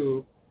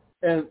YouTube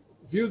and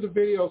view the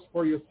videos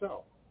for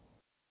yourself.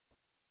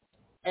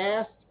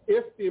 Asked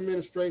if the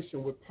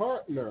administration would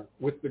partner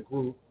with the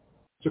group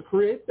to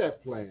create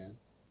that plan,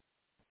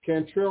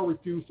 Cantrell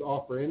refused to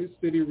offer any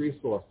city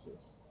resources.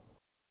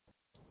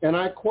 And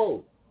I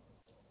quote,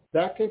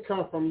 "That can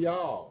come from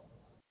y'all,"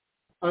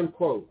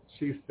 unquote,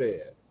 she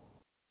said.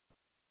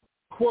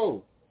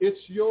 Quote,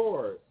 "It's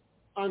yours,"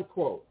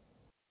 unquote.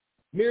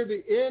 Near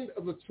the end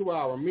of the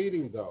 2-hour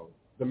meeting, though,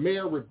 the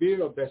mayor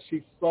revealed that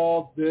she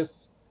saw this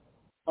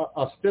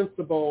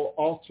ostensible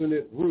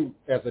alternate route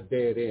as a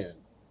dead end,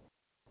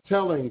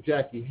 telling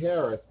Jackie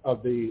Harris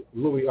of the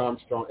Louis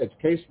Armstrong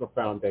Educational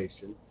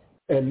Foundation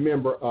and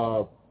member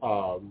of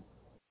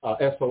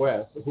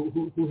SOS,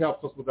 who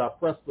helped us with our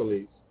press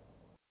release,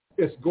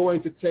 it's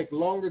going to take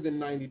longer than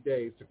 90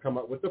 days to come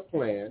up with a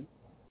plan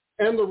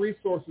and the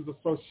resources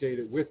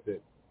associated with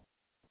it.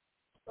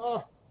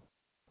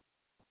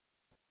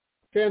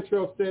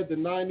 Cantrell said the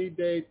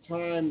 90-day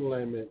time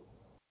limit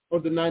or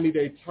the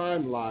 90-day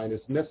timeline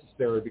is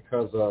necessary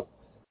because of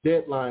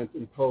deadlines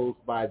imposed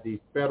by the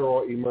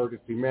Federal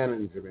Emergency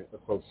Management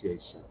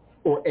Association,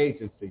 or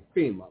agency,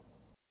 FEMA,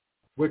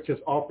 which has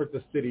offered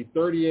the city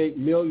 $38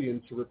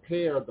 million to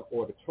repair the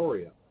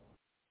auditorium.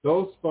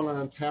 Those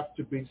funds have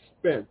to be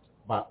spent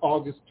by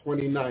August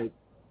 29,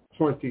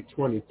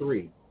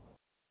 2023,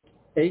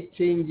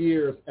 18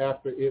 years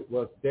after it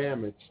was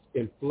damaged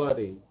in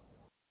flooding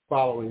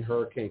following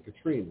Hurricane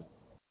Katrina,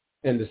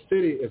 and the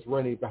city is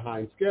running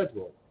behind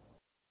schedule.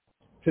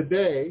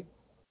 Today,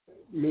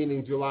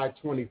 meaning July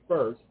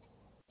 21st,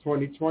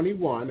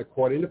 2021,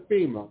 according to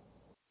FEMA,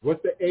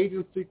 what the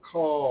agency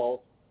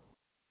calls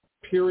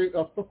period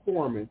of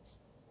performance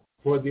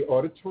for the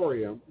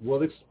auditorium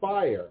will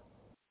expire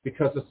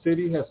because the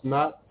city has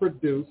not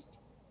produced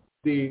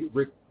the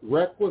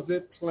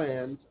requisite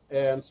plans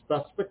and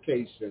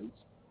specifications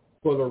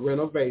for the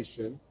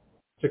renovation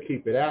to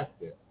keep it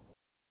active.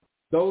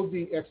 Though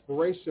the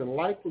expiration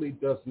likely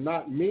does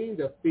not mean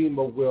that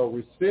FEMA will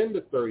rescind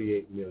the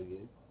 $38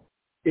 million,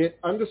 it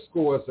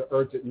underscores the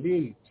urgent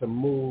need to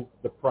move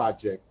the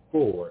project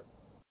forward.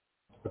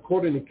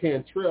 According to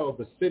Cantrell,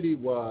 the city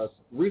was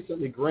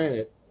recently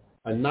granted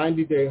a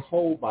 90-day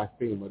hold by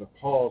FEMA to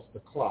pause the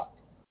clock.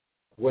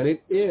 When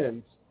it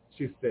ends,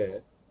 she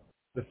said,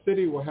 the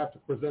city will have to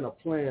present a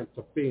plan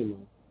to FEMA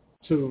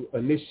to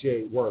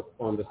initiate work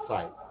on the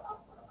site.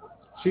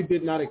 She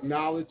did not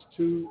acknowledge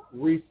two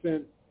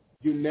recent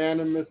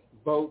unanimous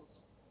votes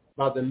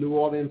by the New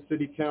Orleans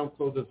City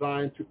Council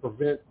designed to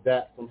prevent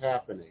that from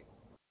happening.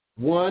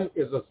 One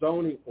is a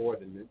zoning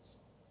ordinance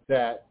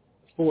that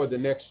for the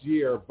next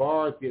year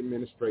bars the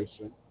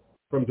administration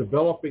from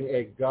developing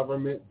a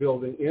government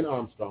building in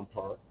Armstrong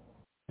Park.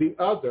 The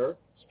other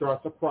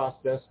starts a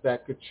process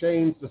that could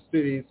change the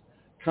city's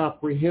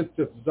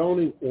comprehensive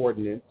zoning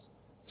ordinance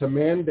to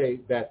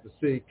mandate that the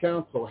city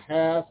council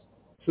has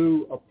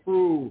to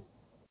approve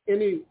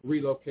any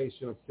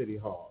relocation of City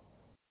Hall.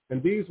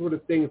 And these were the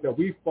things that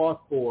we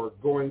fought for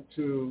going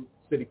to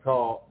City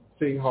Hall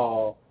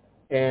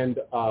and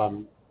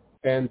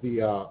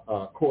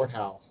the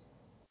courthouse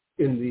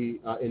in the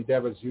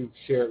endeavors you've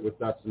shared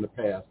with us in the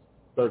past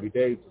 30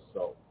 days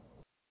or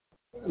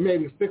so,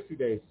 maybe 60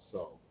 days or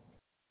so.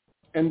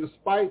 And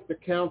despite the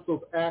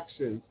council's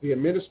actions, the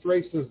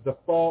administration's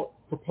default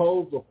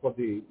proposal for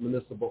the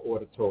municipal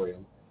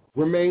auditorium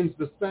remains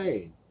the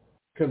same,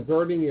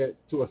 converting it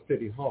to a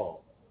city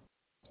hall.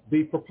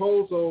 The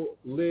proposal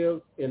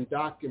lives in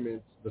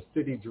documents the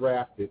city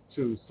drafted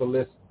to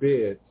solicit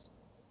bids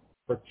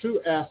for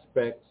two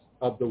aspects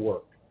of the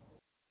work: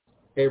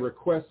 a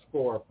request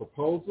for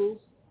proposals,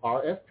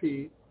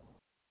 RFP,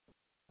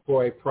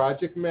 for a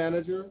project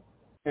manager,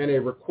 and a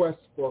request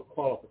for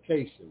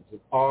qualifications, an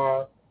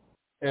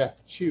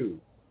RFQ,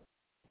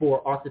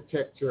 for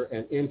architecture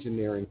and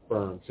engineering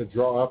firms to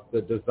draw up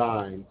the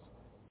designs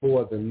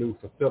for the new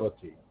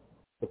facility,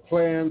 the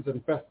plans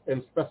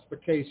and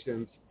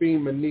specifications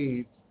FEMA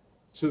needs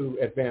to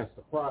advance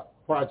the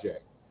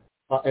project.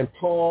 And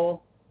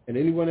Paul and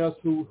anyone else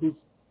who's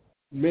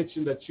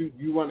mentioned that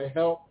you want to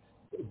help,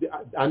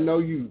 I know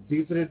you.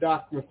 These are the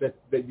documents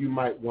that you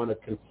might want to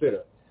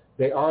consider.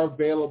 They are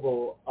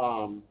available.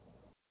 I'm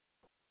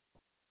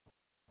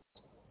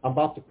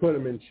about to put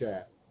them in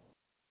chat.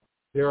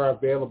 They are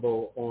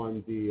available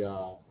on the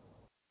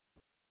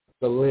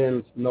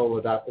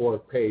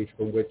lensnola.org page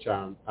from which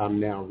I'm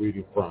now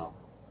reading from.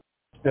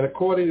 And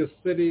according to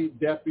City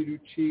Deputy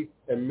Chief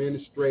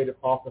Administrative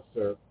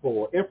Officer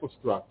for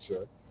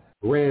Infrastructure,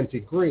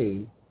 Randy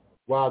Green,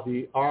 while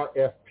the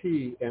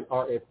RFP and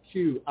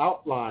RFQ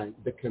outlined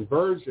the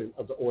conversion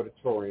of the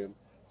auditorium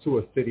to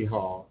a city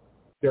hall,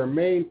 their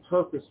main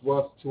purpose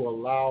was to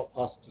allow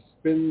us to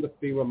spend the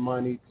FEMA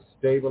money to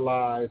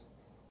stabilize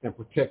and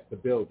protect the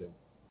building,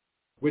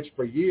 which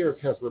for years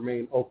has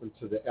remained open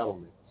to the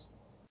elements.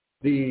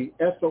 The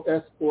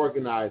SOS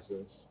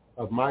organizers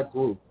of my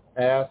group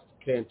asked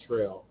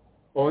Cantrell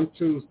on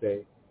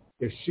Tuesday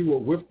if she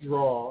would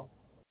withdraw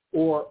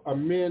or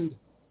amend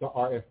the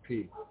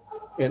RFP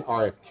and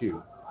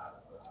RFQ.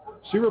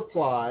 She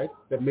replied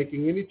that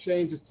making any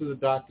changes to the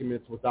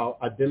documents without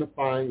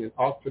identifying an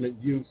alternate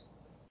use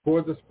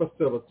for this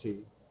facility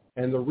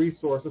and the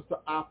resources to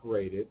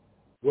operate it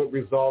would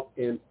result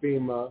in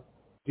FEMA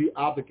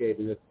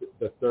de-obligating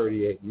the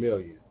 $38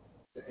 million.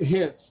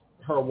 Hence,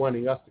 her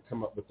wanting us to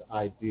come up with the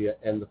idea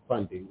and the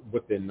funding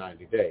within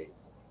 90 days.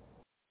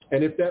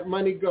 And if that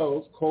money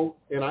goes, quote,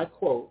 and I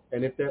quote,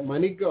 and if that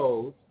money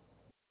goes,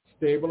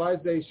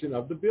 stabilization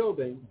of the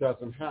building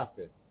doesn't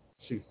happen,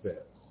 she says.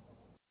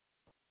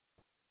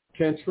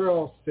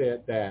 Cantrell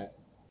said that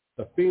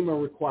the FEMA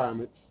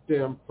requirements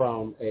stem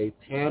from a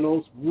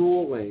panel's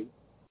ruling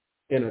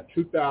in a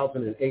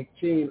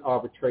 2018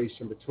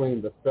 arbitration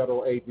between the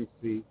federal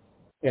agency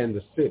and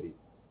the city.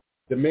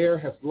 The mayor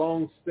has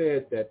long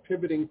said that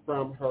pivoting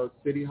from her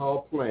city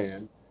hall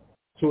plan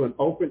to an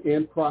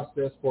open-end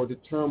process for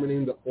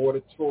determining the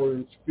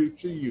auditorium's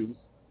future use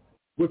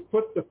would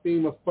put the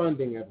FEMA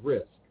funding at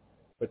risk.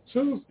 But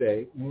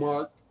Tuesday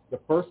marked the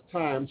first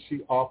time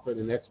she offered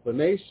an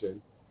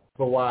explanation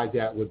for why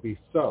that would be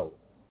so.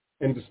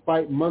 And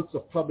despite months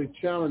of public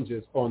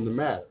challenges on the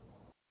matter,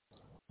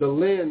 the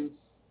Lens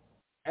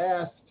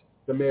asked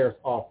the mayor's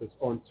office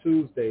on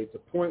Tuesday to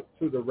point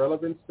to the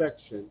relevant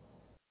section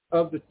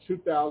of the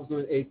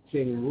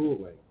 2018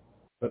 ruling,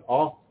 but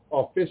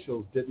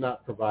officials did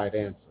not provide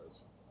answers.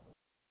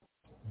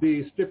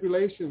 The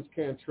stipulations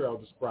Cantrell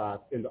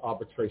described in the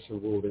arbitration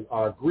ruling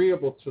are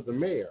agreeable to the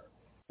mayor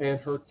and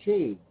her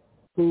team,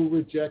 who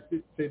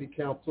rejected City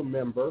Council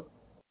member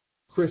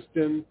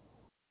Kristen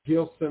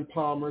Gilson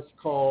Palmer's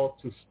call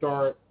to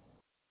start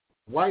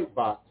white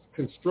box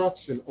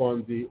construction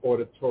on the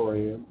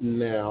auditorium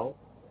now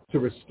to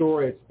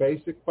restore its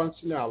basic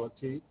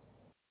functionality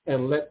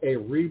and let a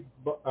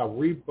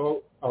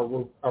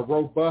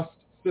robust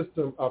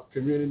system of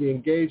community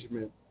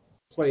engagement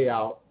play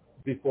out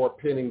before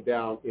pinning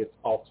down its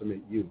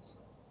ultimate use.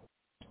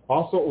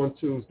 Also on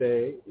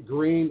Tuesday,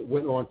 Green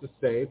went on to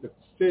say that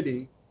the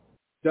city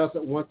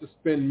doesn't want to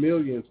spend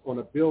millions on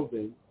a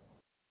building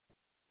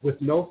with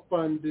no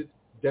funded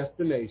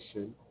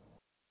destination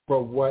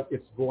for what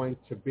it's going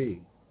to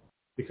be,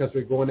 because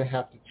we're going to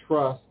have to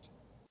trust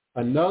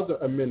another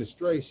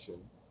administration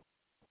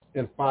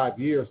in 5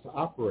 years to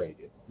operate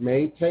it,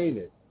 maintain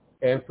it,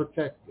 and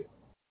protect it.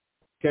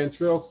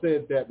 Cantrell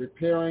said that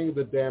repairing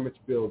the damaged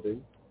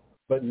building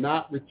but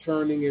not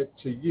returning it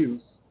to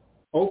use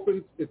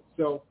opens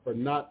itself for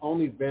not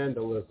only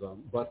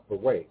vandalism but for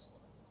waste.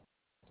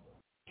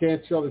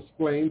 Cantrell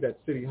explained that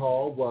City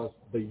Hall was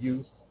the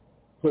use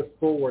put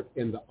forward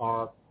in the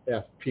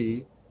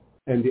RFP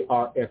and the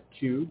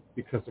RFQ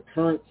because the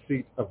current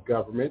seat of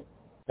government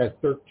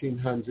at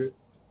 1300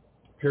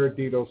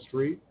 Perdido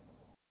Street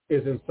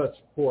is in such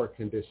poor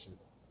condition.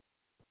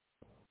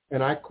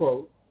 And I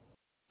quote,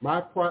 "My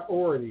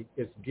priority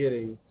is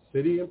getting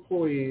city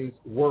employees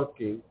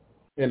working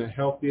in a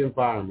healthy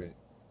environment,"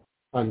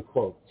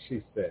 unquote,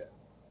 she said.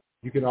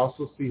 You can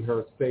also see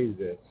her say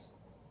this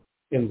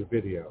in the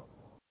video.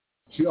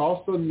 She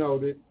also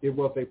noted it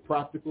was a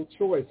practical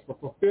choice for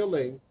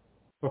fulfilling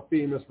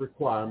FEMA's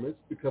requirements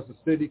because the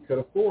city could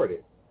afford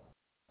it.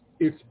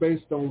 It's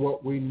based on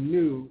what we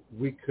knew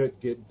we could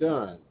get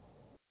done,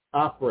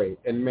 operate,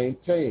 and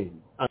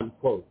maintain,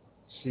 unquote,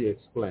 she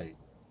explained.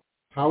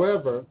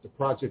 However, the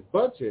project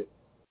budget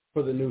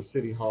for the new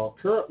city hall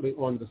currently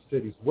on the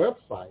city's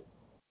website,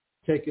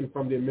 taken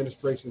from the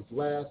administration's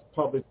last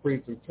public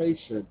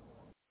presentation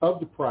of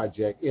the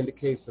project,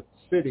 indicates that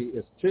the city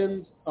is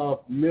tens of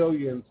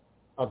millions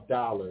of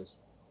dollars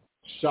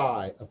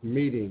shy of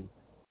meeting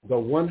the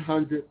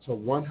 $100 to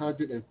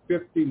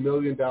 $150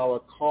 million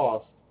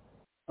cost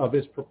of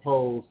its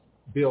proposed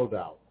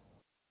build-out,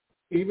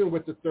 even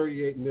with the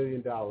 $38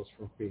 million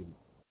from FEMA.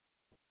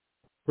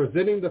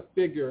 Presenting the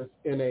figures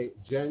in a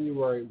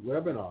January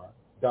webinar,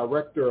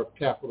 Director of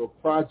Capital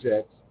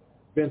Projects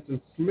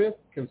Vincent Smith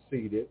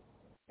conceded,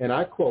 and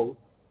I quote,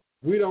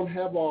 "We don't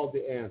have all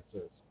the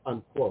answers,"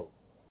 unquote,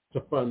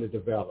 to fund the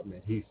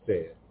development, he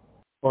said.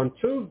 On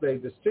Tuesday,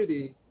 the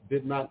city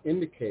did not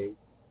indicate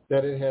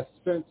that it has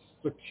since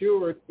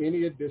secured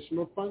any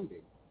additional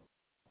funding.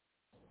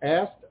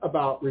 Asked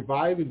about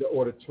reviving the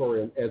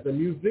auditorium as a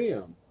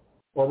museum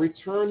or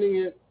returning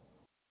it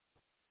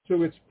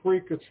to its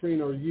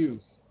pre-Katrina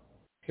use,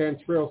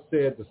 Cantrell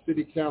said the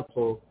city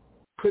council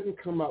couldn't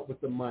come up with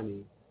the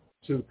money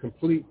to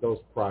complete those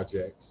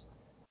projects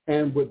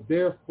and would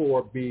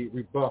therefore be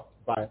rebuffed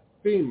by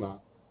FEMA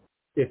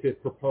if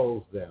it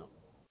proposed them.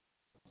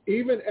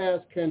 Even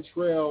as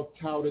Cantrell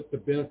touted the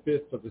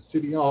benefits of the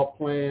City Hall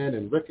plan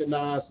and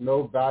recognized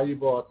no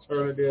valuable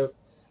alternative,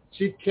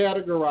 she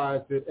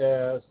categorized it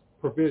as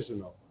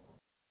provisional,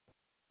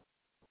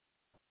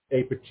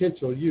 a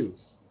potential use.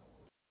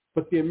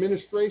 But the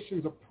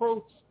administration's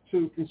approach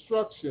to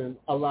construction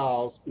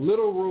allows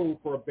little room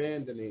for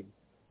abandoning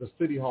the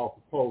City Hall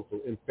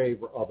proposal in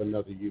favor of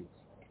another use.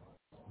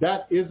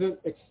 That isn't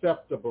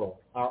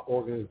acceptable, our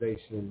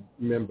organization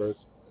members,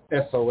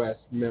 SOS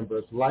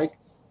members, like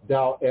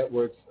Dow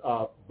Edwards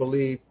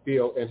believe,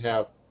 feel, and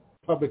have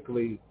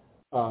publicly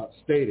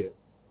stated,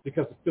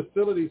 because the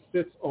facility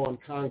sits on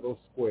Congo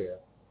Square,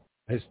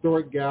 a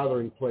historic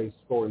gathering place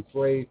for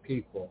enslaved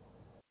people,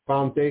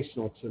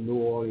 foundational to New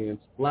Orleans'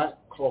 Black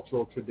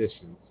cultural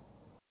traditions.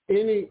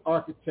 Any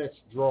architect's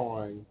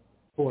drawing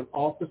for an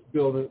office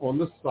building on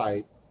the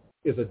site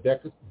is a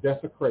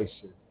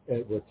desecration,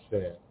 Edwards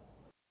said.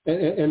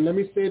 And let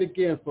me say it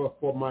again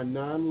for my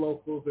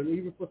non-locals and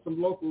even for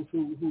some locals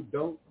who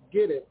don't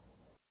get it.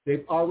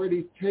 They've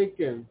already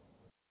taken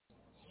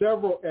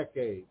several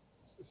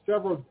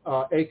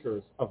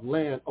acres of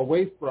land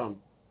away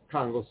from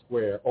Congo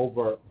Square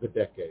over the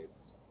decades.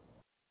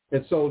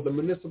 And so the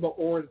municipal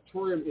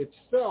auditorium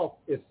itself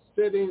is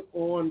sitting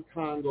on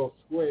Congo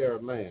Square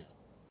land.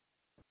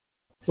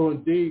 So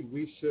indeed,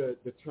 we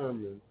should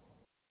determine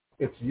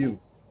its use.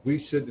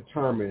 We should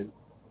determine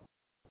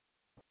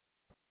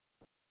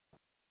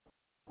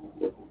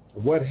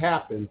what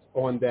happens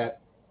on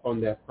that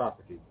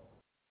property.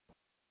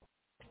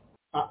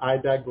 I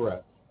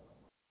digress.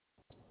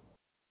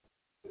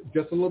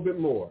 Just a little bit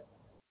more.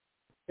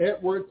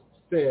 Edwards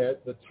said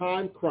the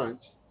time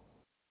crunch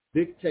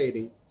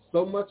dictating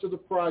so much of the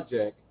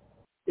project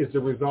is the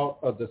result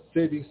of the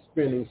city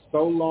spending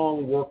so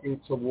long working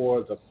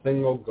towards a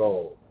single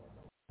goal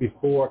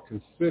before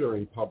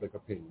considering public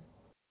opinion.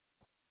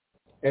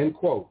 End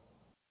quote.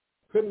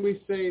 Couldn't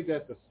we say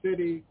that the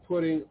city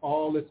putting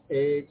all its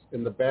eggs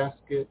in the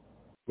basket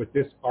with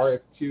this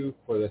RFQ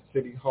for the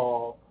City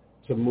Hall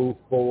to move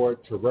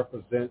forward to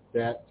represent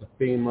that to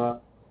FEMA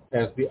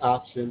as the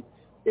option?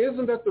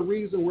 Isn't that the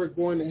reason we're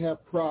going to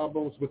have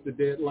problems with the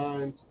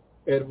deadlines,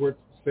 Edwards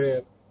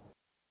said?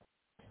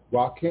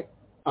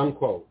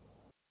 Unquote.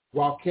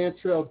 While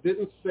Cantrell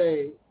didn't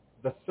say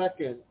the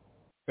second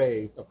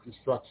phase of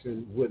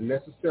construction would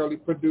necessarily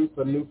produce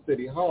a new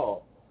City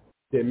Hall,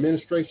 the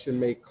administration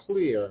made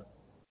clear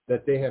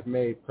that they have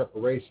made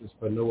preparations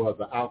for no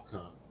other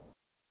outcome.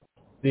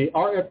 The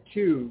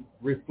RFQ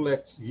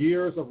reflects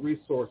years of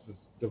resources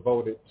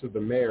devoted to the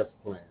mayor's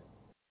plan,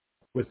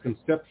 with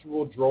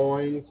conceptual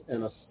drawings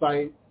and a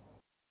site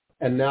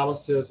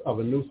analysis of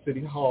a new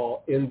city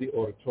hall in the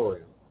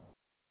auditorium.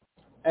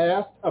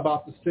 Asked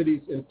about the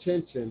city's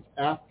intentions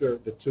after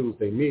the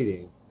Tuesday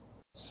meeting,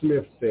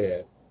 Smith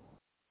said,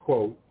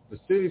 quote, "The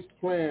city's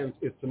plans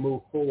is to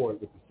move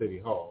forward with the city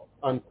hall,"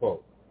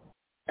 unquote.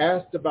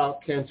 Asked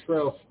about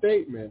Cantrell's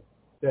statement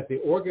that the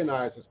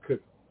organizers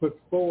could put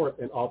forward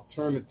an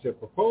alternative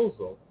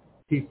proposal,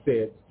 he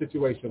said the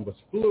situation was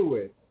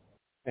fluid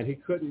and he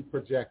couldn't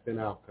project an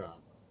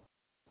outcome.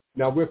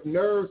 Now, with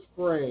nerves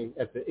fraying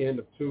at the end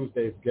of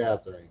Tuesday's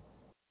gathering,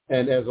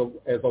 and as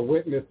a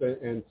witness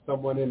and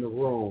someone in the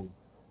room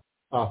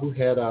who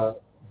had a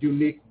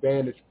unique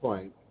vantage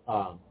point,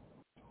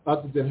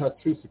 other than her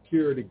two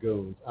security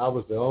goons, I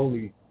was the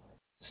only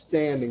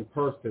standing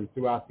person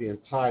throughout the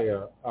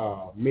entire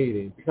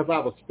meeting because I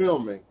was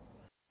filming.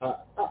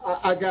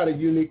 I got a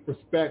unique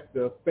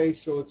perspective,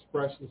 facial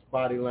expressions,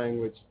 body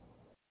language,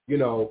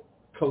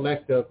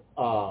 collective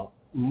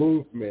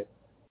movement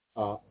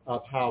of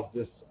how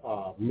this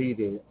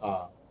meeting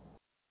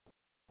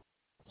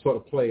sort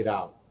of played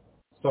out.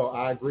 So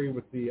I agree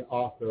with the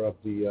author of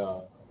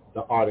the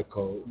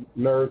article.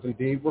 Nerves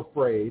indeed were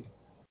frayed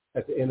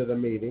at the end of the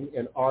meeting,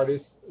 and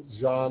artist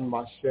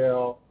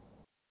Jean-Michel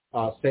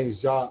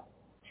Saint-Jacques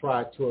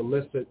tried to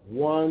elicit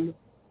one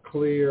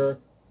clear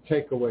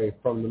takeaway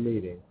from the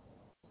meeting,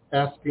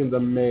 asking the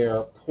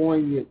mayor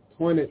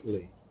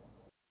pointedly,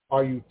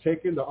 are you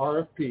taking the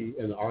RFP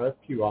and the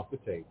RFQ off the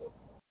table?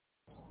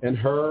 And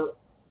her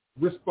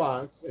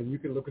response, and you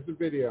can look at the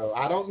video,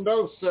 I don't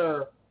know,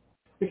 sir.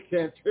 He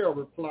can't tell,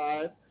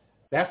 replied,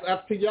 that's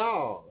up to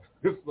y'all.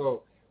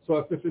 So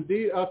if it's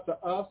indeed up to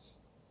us,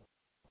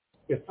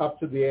 it's up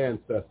to the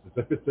ancestors.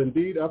 If it's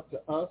indeed up to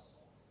us,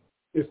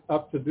 it's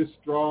up to this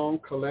strong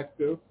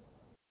collective,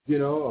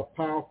 of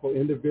powerful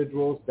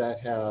individuals that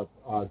have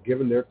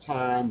given their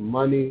time,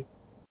 money,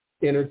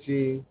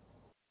 energy,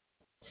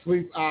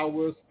 sleep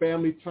hours,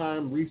 family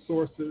time,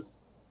 resources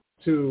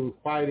to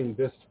fighting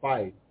this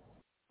fight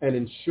and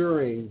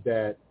ensuring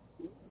that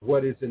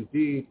what is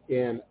indeed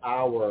in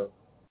our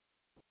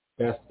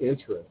best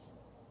interest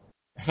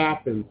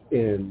happens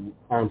in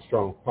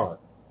Armstrong Park.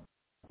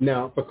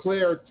 Now, for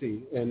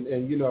clarity, and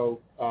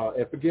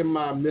forgive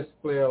my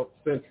misspelled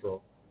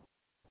Central,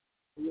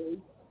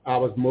 I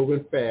was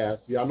moving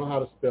fast. Y'all know how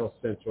to spell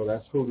Central.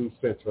 That's Hoodoo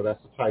Central. That's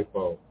a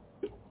typo.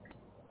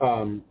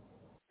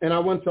 And I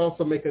want to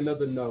also make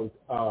another note.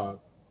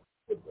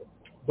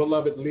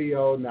 Beloved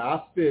Leo, now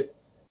I sit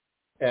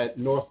at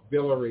North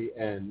Villeray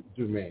and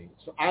Dumaine.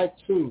 So I,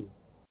 too,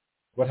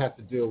 would have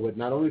to deal with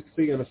not only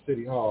seeing a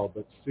city hall,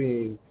 but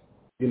seeing,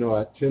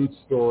 a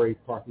 10-story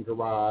parking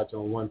garage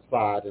on one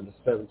side and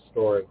a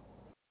 7-story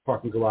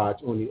parking garage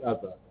on the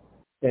other,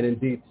 and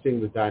indeed seeing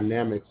the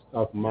dynamics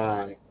of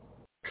my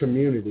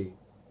community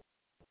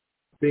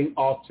being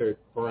altered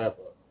forever.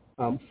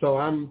 So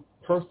I'm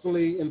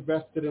personally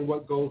invested in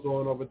what goes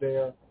on over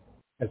there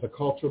as a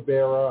culture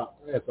bearer,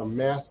 as a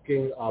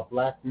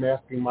black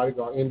masking Mardi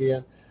Gras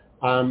Indian.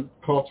 I'm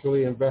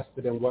culturally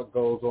invested in what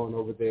goes on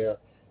over there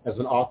as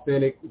an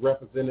authentic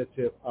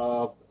representative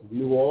of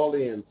New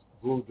Orleans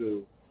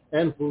Voodoo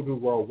and Voodoo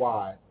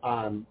worldwide.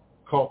 I'm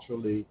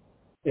culturally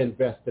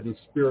invested and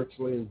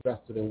spiritually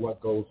invested in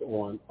what goes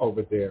on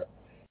over there.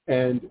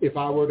 And if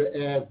I were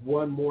to add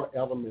one more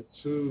element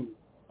to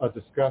a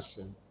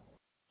discussion,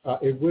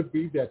 it would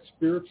be that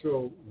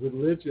spiritual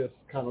religious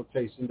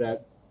connotation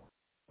that,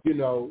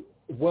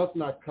 was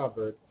not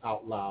covered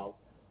out loud.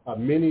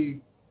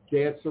 Many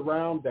dance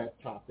around that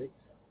topic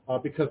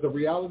because the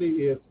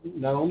reality is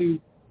not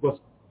only was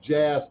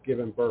jazz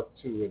given birth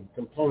to and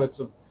components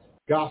of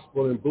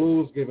gospel and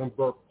blues given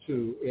birth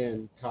to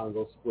in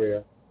Congo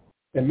Square,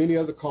 and many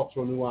other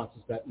cultural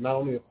nuances that not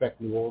only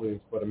affect New Orleans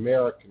but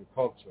American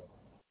culture,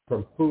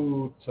 from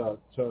food to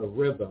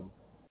rhythm,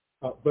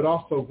 but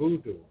also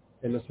voodoo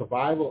and the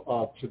survival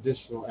of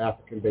traditional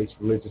African-based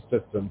religious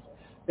systems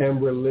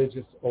and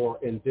religious or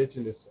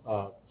indigenous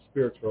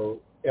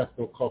spiritual,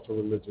 ethno-cultural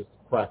religious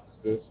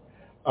practices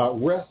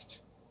rest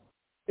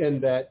in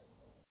that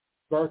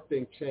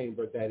birthing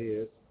chamber that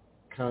is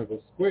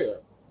Congo Square.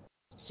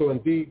 So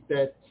indeed,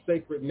 that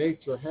sacred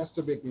nature has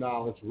to be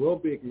acknowledged, will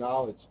be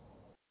acknowledged,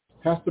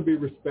 has to be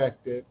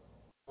respected.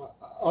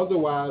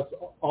 Otherwise,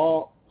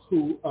 all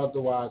who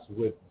otherwise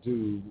would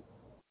do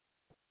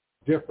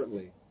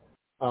differently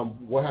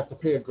will have to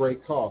pay a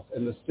great cost,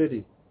 and the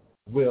city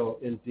will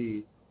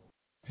indeed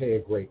pay a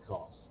great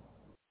cost.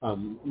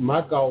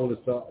 My goal is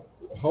to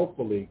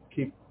hopefully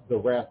keep the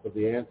wrath of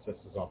the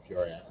ancestors off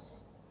your ass.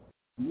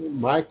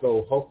 My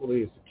goal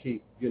hopefully is to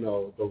keep,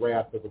 the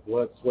wrath of the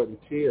blood, sweat, and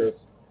tears,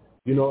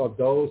 of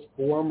those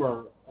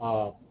former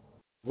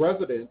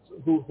residents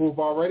who've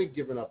already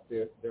given up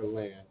their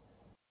land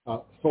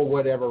for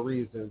whatever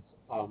reasons,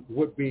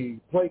 would be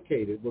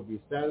placated, would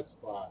be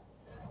satisfied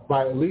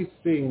by at least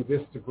seeing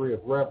this degree of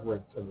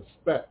reverence and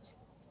respect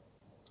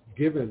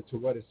given to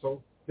what is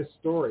so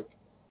historic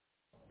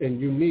and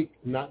unique,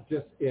 not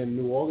just in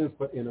New Orleans,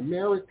 but in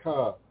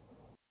America.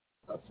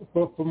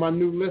 For my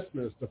new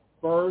listeners, the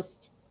first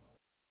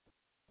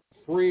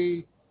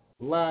free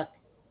black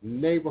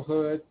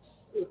neighborhood,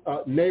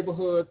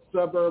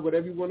 suburb,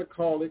 whatever you want to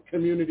call it,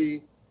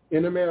 community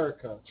in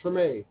America,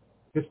 Treme,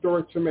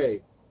 historic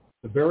Treme,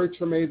 the very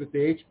Treme that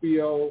the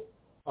HBO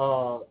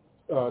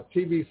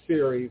TV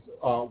series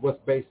was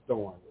based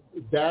on.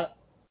 That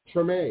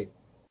Treme,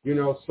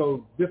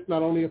 so this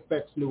not only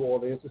affects New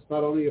Orleans, this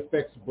not only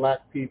affects black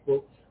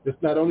people, this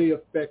not only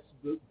affects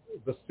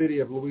the city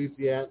of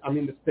Louisiana,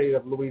 the state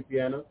of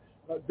Louisiana,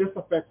 this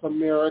affects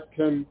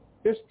American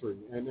history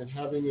and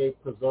having a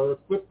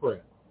preserved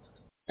footprint.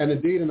 And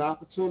indeed an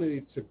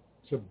opportunity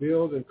to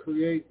build and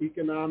create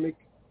economic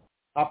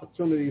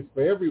opportunities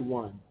for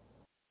everyone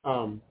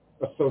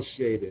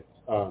associated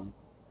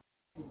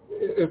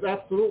is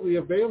absolutely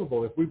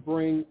available if we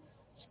bring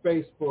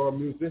space for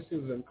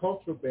musicians and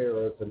culture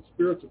bearers and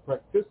spiritual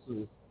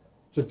practitioners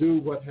to do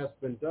what has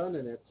been done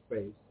in that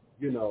space,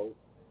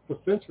 for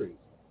centuries.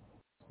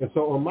 And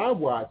so on my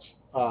watch,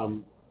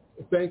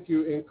 thank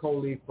you,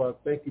 Nkolifa,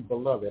 thank you,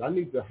 beloved. I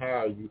need to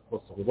hire you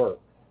for some work.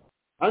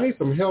 I need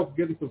some help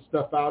getting some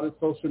stuff out in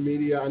social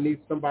media. I need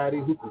somebody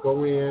who can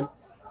go in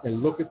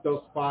and look at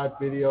those 5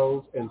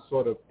 videos and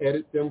sort of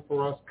edit them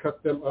for us,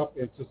 cut them up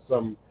into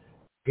some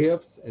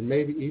GIFs and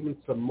maybe even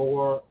some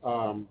more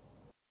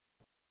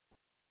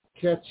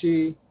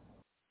catchy,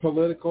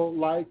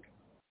 political-like,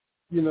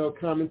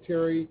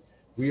 commentary.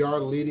 We are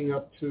leading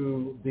up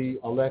to the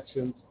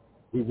elections.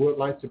 We would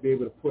like to be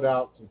able to put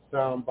out some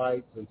sound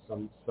bites and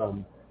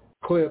some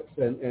clips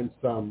and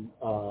some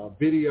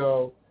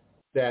video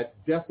that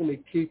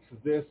definitely keeps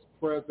this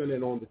present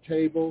and on the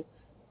table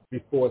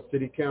before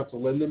City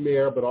Council and the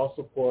mayor, but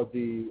also for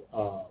the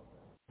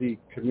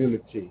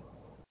community.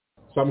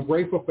 So I'm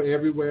grateful for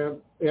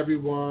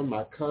everyone,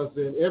 my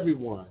cousin,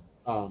 everyone.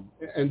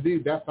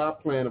 Indeed, that's our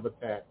plan of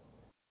attack.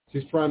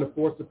 She's trying to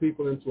force the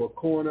people into a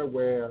corner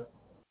where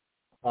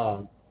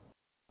her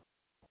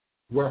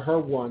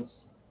wants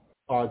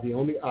are the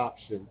only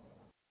option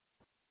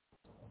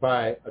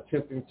by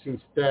attempting to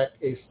stack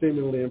a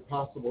seemingly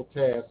impossible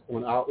task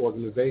on our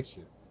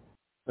organization.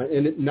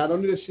 And not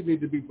only does she need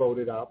to be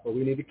voted out, but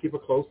we need to keep a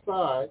close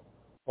eye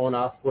on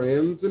our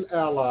friends and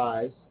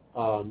allies,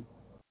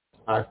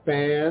 our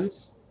fans,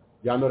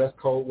 y'all know that's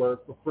code word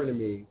for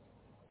frenemies,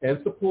 and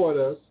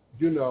supporters,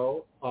 and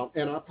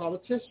our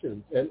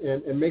politicians,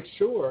 and make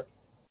sure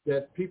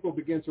that people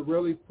begin to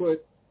really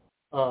put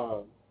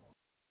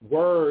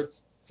words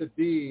to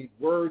deed,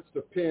 words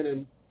to pen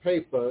and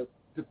paper,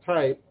 to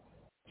type,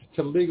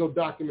 to legal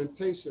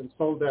documentation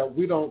so that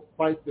we don't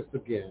fight this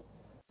again,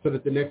 so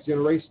that the next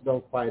generation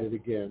don't fight it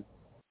again,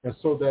 and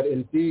so that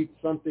indeed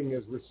something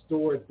is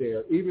restored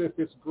there, even if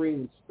it's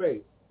green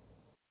space.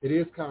 It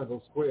is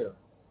Congo Square.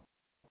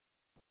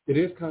 It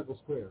is Congo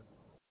Square,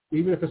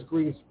 even if it's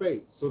green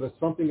space, so that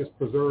something is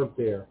preserved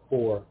there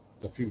for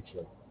the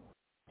future.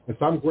 And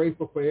so I'm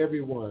grateful for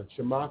everyone,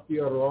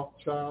 Shamakia,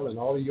 Rothschild, and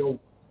all of your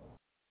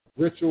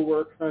ritual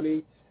work,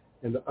 honey,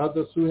 and the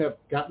others who have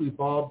gotten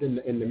involved in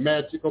the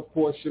magical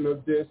portion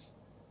of this.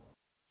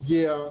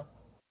 Yeah,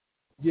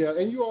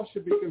 and you all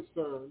should be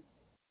concerned.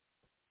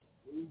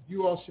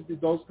 You all should be,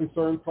 those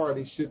concerned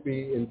parties should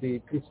be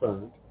indeed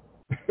concerned.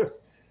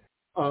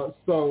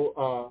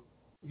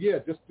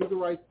 Just do the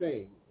right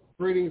thing.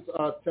 Greetings,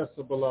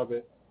 Tessa,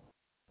 beloved.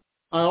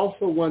 I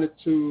also wanted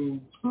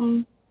to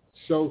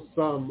show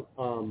some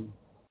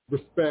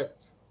respect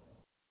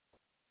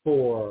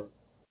for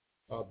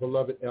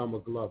beloved Elmer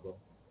Glover.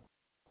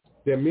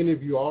 There are many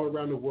of you all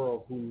around the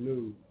world who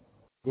knew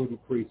Voodoo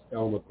priest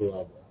Elmer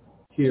Glover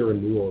here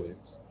in New Orleans.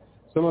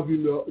 Some of you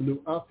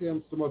knew of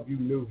him. Some of you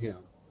knew him.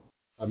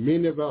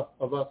 Many of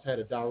us had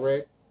a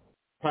direct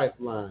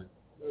pipeline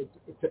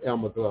to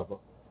Elmer Glover.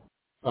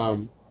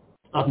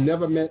 I've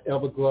never met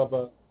Elmer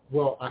Glover.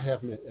 Well, I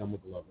have met Elmer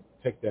Glover.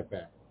 Take that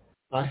back.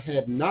 I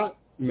had not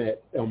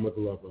met Elmer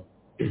Glover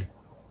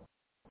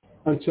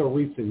until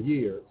recent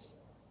years.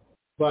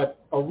 But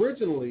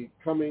originally,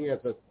 coming as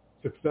a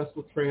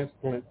successful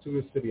transplant to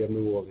the city of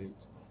New Orleans,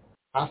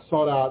 I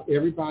sought out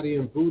everybody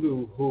in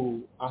Voodoo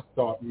who I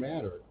thought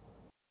mattered,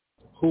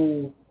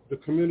 who the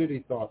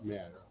community thought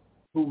mattered,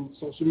 who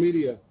social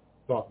media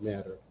thought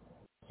mattered.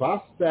 So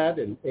I sat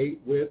and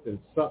ate with and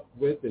supped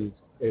with and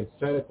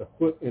sat at the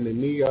foot and the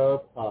knee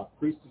of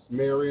Priestess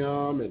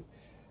Miriam and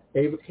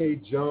Ava K.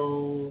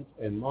 Jones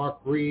and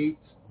Marguerite,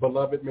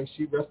 beloved, may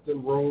she rest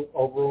in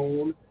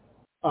Arun,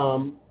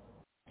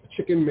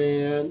 Chicken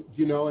Man,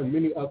 and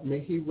many others, may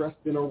he rest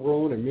in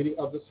Arun, and many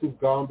others who've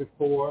gone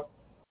before.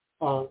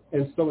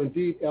 And so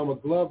indeed, Elmer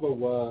Glover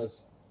was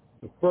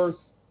the first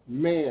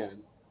man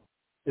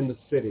in the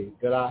city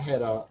that I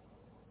had a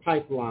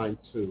pipeline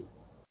to,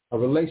 a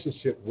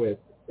relationship with.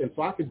 And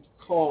so I could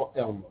call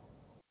Elmer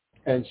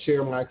and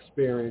share my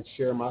experience,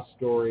 share my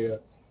story,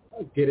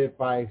 get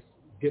advice,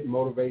 get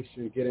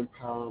motivation, get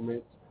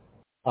empowerment,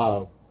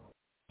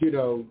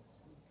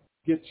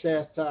 get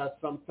chastised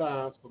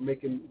sometimes for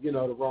making,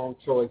 the wrong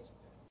choice.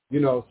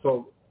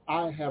 So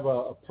I have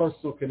a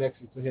personal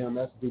connection to him,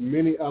 as do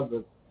many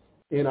others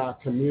in our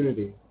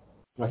community.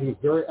 He was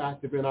very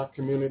active in our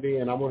community,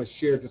 and I want to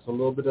share just a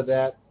little bit of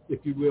that, if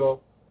you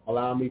will.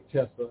 Allow me,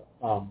 Tessa,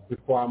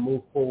 before I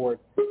move forward.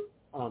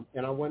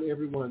 And I want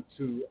everyone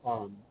to,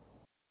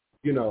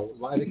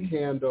 light a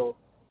candle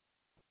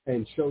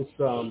and show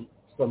some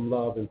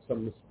love and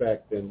some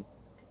respect and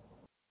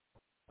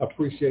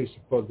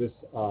appreciation for this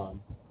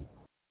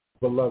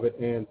beloved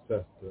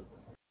ancestor.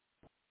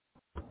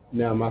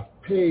 Now, my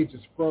page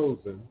is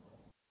frozen.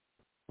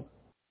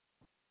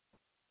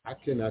 I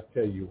cannot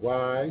tell you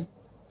why.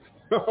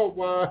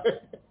 Why?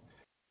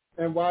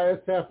 And why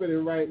it's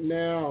happening right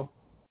now.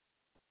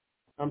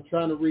 I'm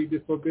trying to read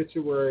this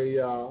obituary,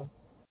 y'all.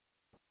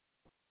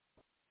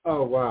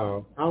 Oh,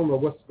 wow. I don't know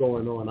what's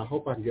going on. I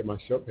hope I can get my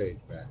show page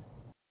back.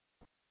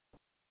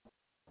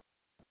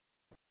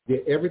 Yeah,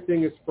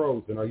 everything is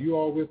frozen. Are you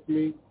all with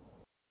me?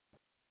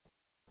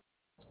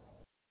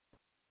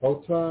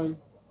 Whole time?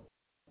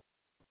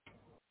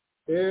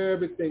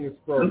 Everything is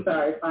frozen. I'm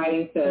sorry,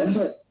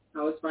 I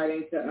was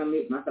fighting to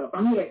unmute myself.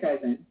 I'm here,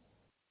 cousin.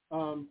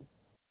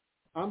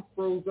 I'm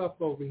froze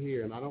up over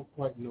here, and I don't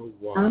quite know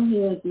why. I'm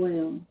here as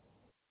well.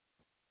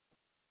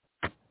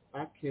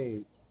 I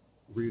can't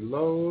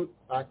reload.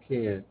 I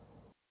can't.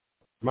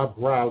 My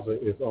browser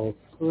is on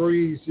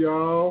freeze,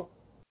 y'all.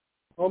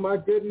 Oh, my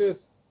goodness.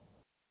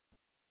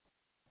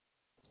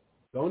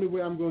 The only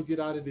way I'm going to get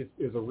out of this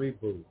is a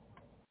reboot.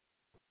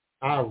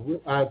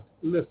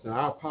 Listen,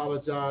 I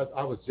apologize.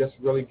 I was just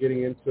really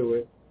getting into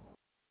it.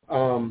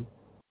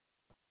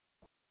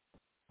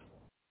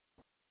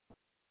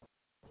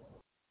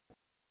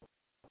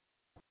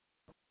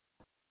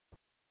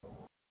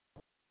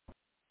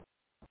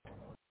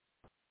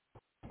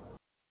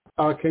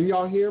 Can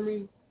y'all hear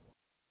me?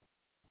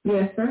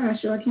 Yes, sir, I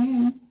sure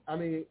can. I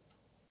mean,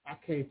 I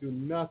can't do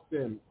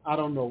nothing. I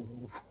don't know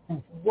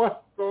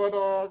what's going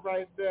on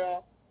right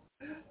now.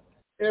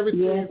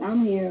 Yes,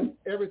 I'm here.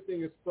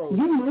 Everything is frozen.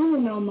 You're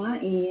moving on my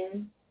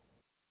end.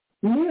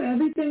 Yeah,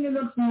 everything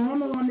looks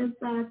normal on this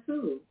side,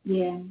 too.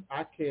 Yeah.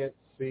 I can't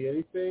see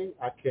anything.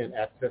 I can't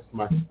access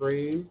my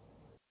screen.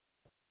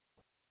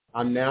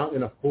 I'm now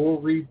in a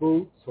full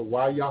reboot, so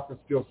why y'all can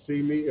still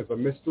see me is a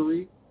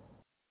mystery.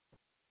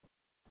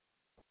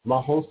 My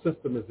whole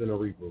system is in a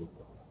reboot.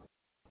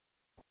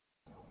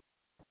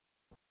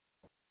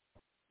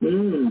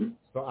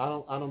 So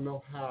I don't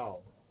know how.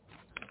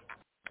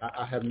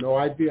 I have no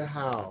idea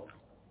how.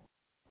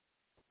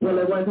 Well,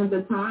 it wasn't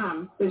the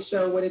time to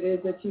show what it is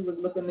that you was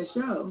looking to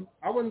show.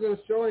 I wasn't going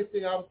to show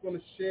anything. I was going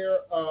to share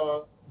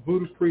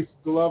Voodoo Priest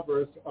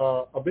Glover's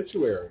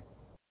obituary.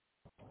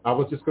 I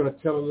was just going to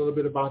tell a little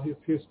bit about his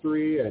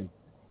history and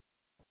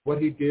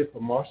what he did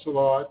for martial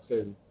arts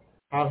and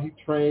how he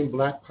trained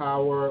Black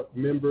Power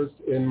members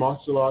in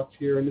martial arts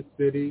here in the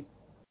city,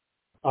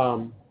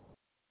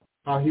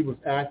 how he was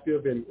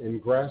active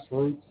in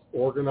grassroots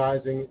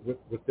organizing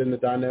within the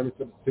dynamics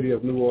of the city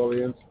of New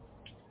Orleans,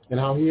 and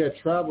how he had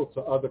traveled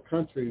to other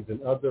countries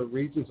and other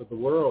regions of the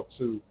world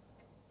to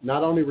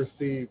not only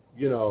receive,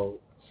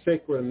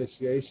 sacred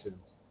initiations,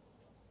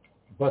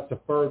 but to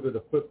further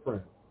the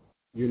footprint,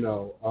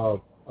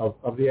 of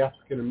the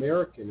African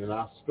American in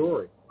our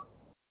story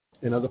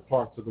in other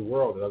parts of the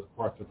world, in other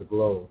parts of the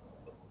globe.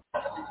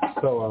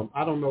 So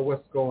I don't know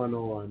what's going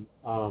on.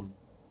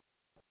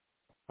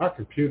 Our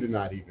computer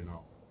not even on.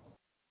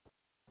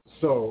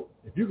 So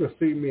if you can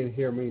see me and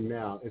hear me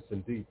now, it's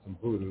indeed some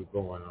voodoo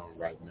going on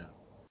right now.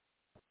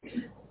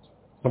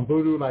 Some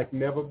voodoo like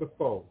never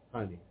before,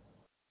 honey.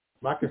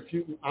 My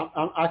computer,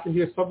 I can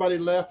hear somebody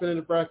laughing in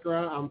the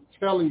background. I'm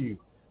telling you,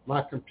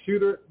 my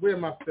computer, where's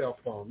my cell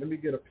phone? Let me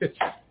get a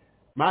picture.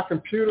 My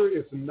computer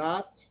is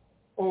not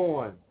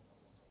on,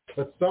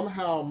 but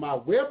somehow my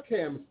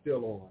webcam is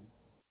still on,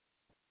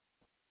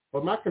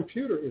 but my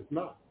computer is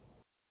not.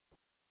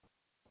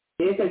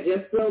 It could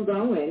just still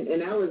going,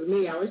 and that was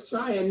me. I was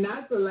trying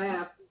not to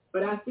laugh,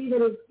 but I see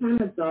that it's kind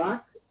of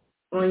dark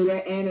on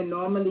your end, and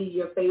normally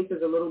your face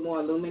is a little more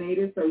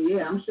illuminated. So,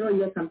 yeah, I'm sure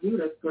your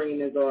computer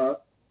screen is off.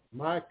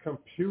 My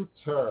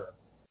computer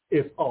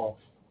is off.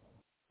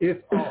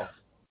 It's off.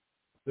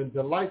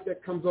 The light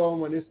that comes on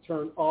when it's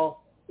turned off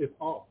is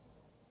off.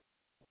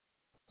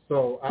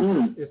 So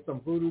it's some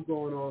voodoo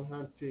going on,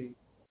 Hunty.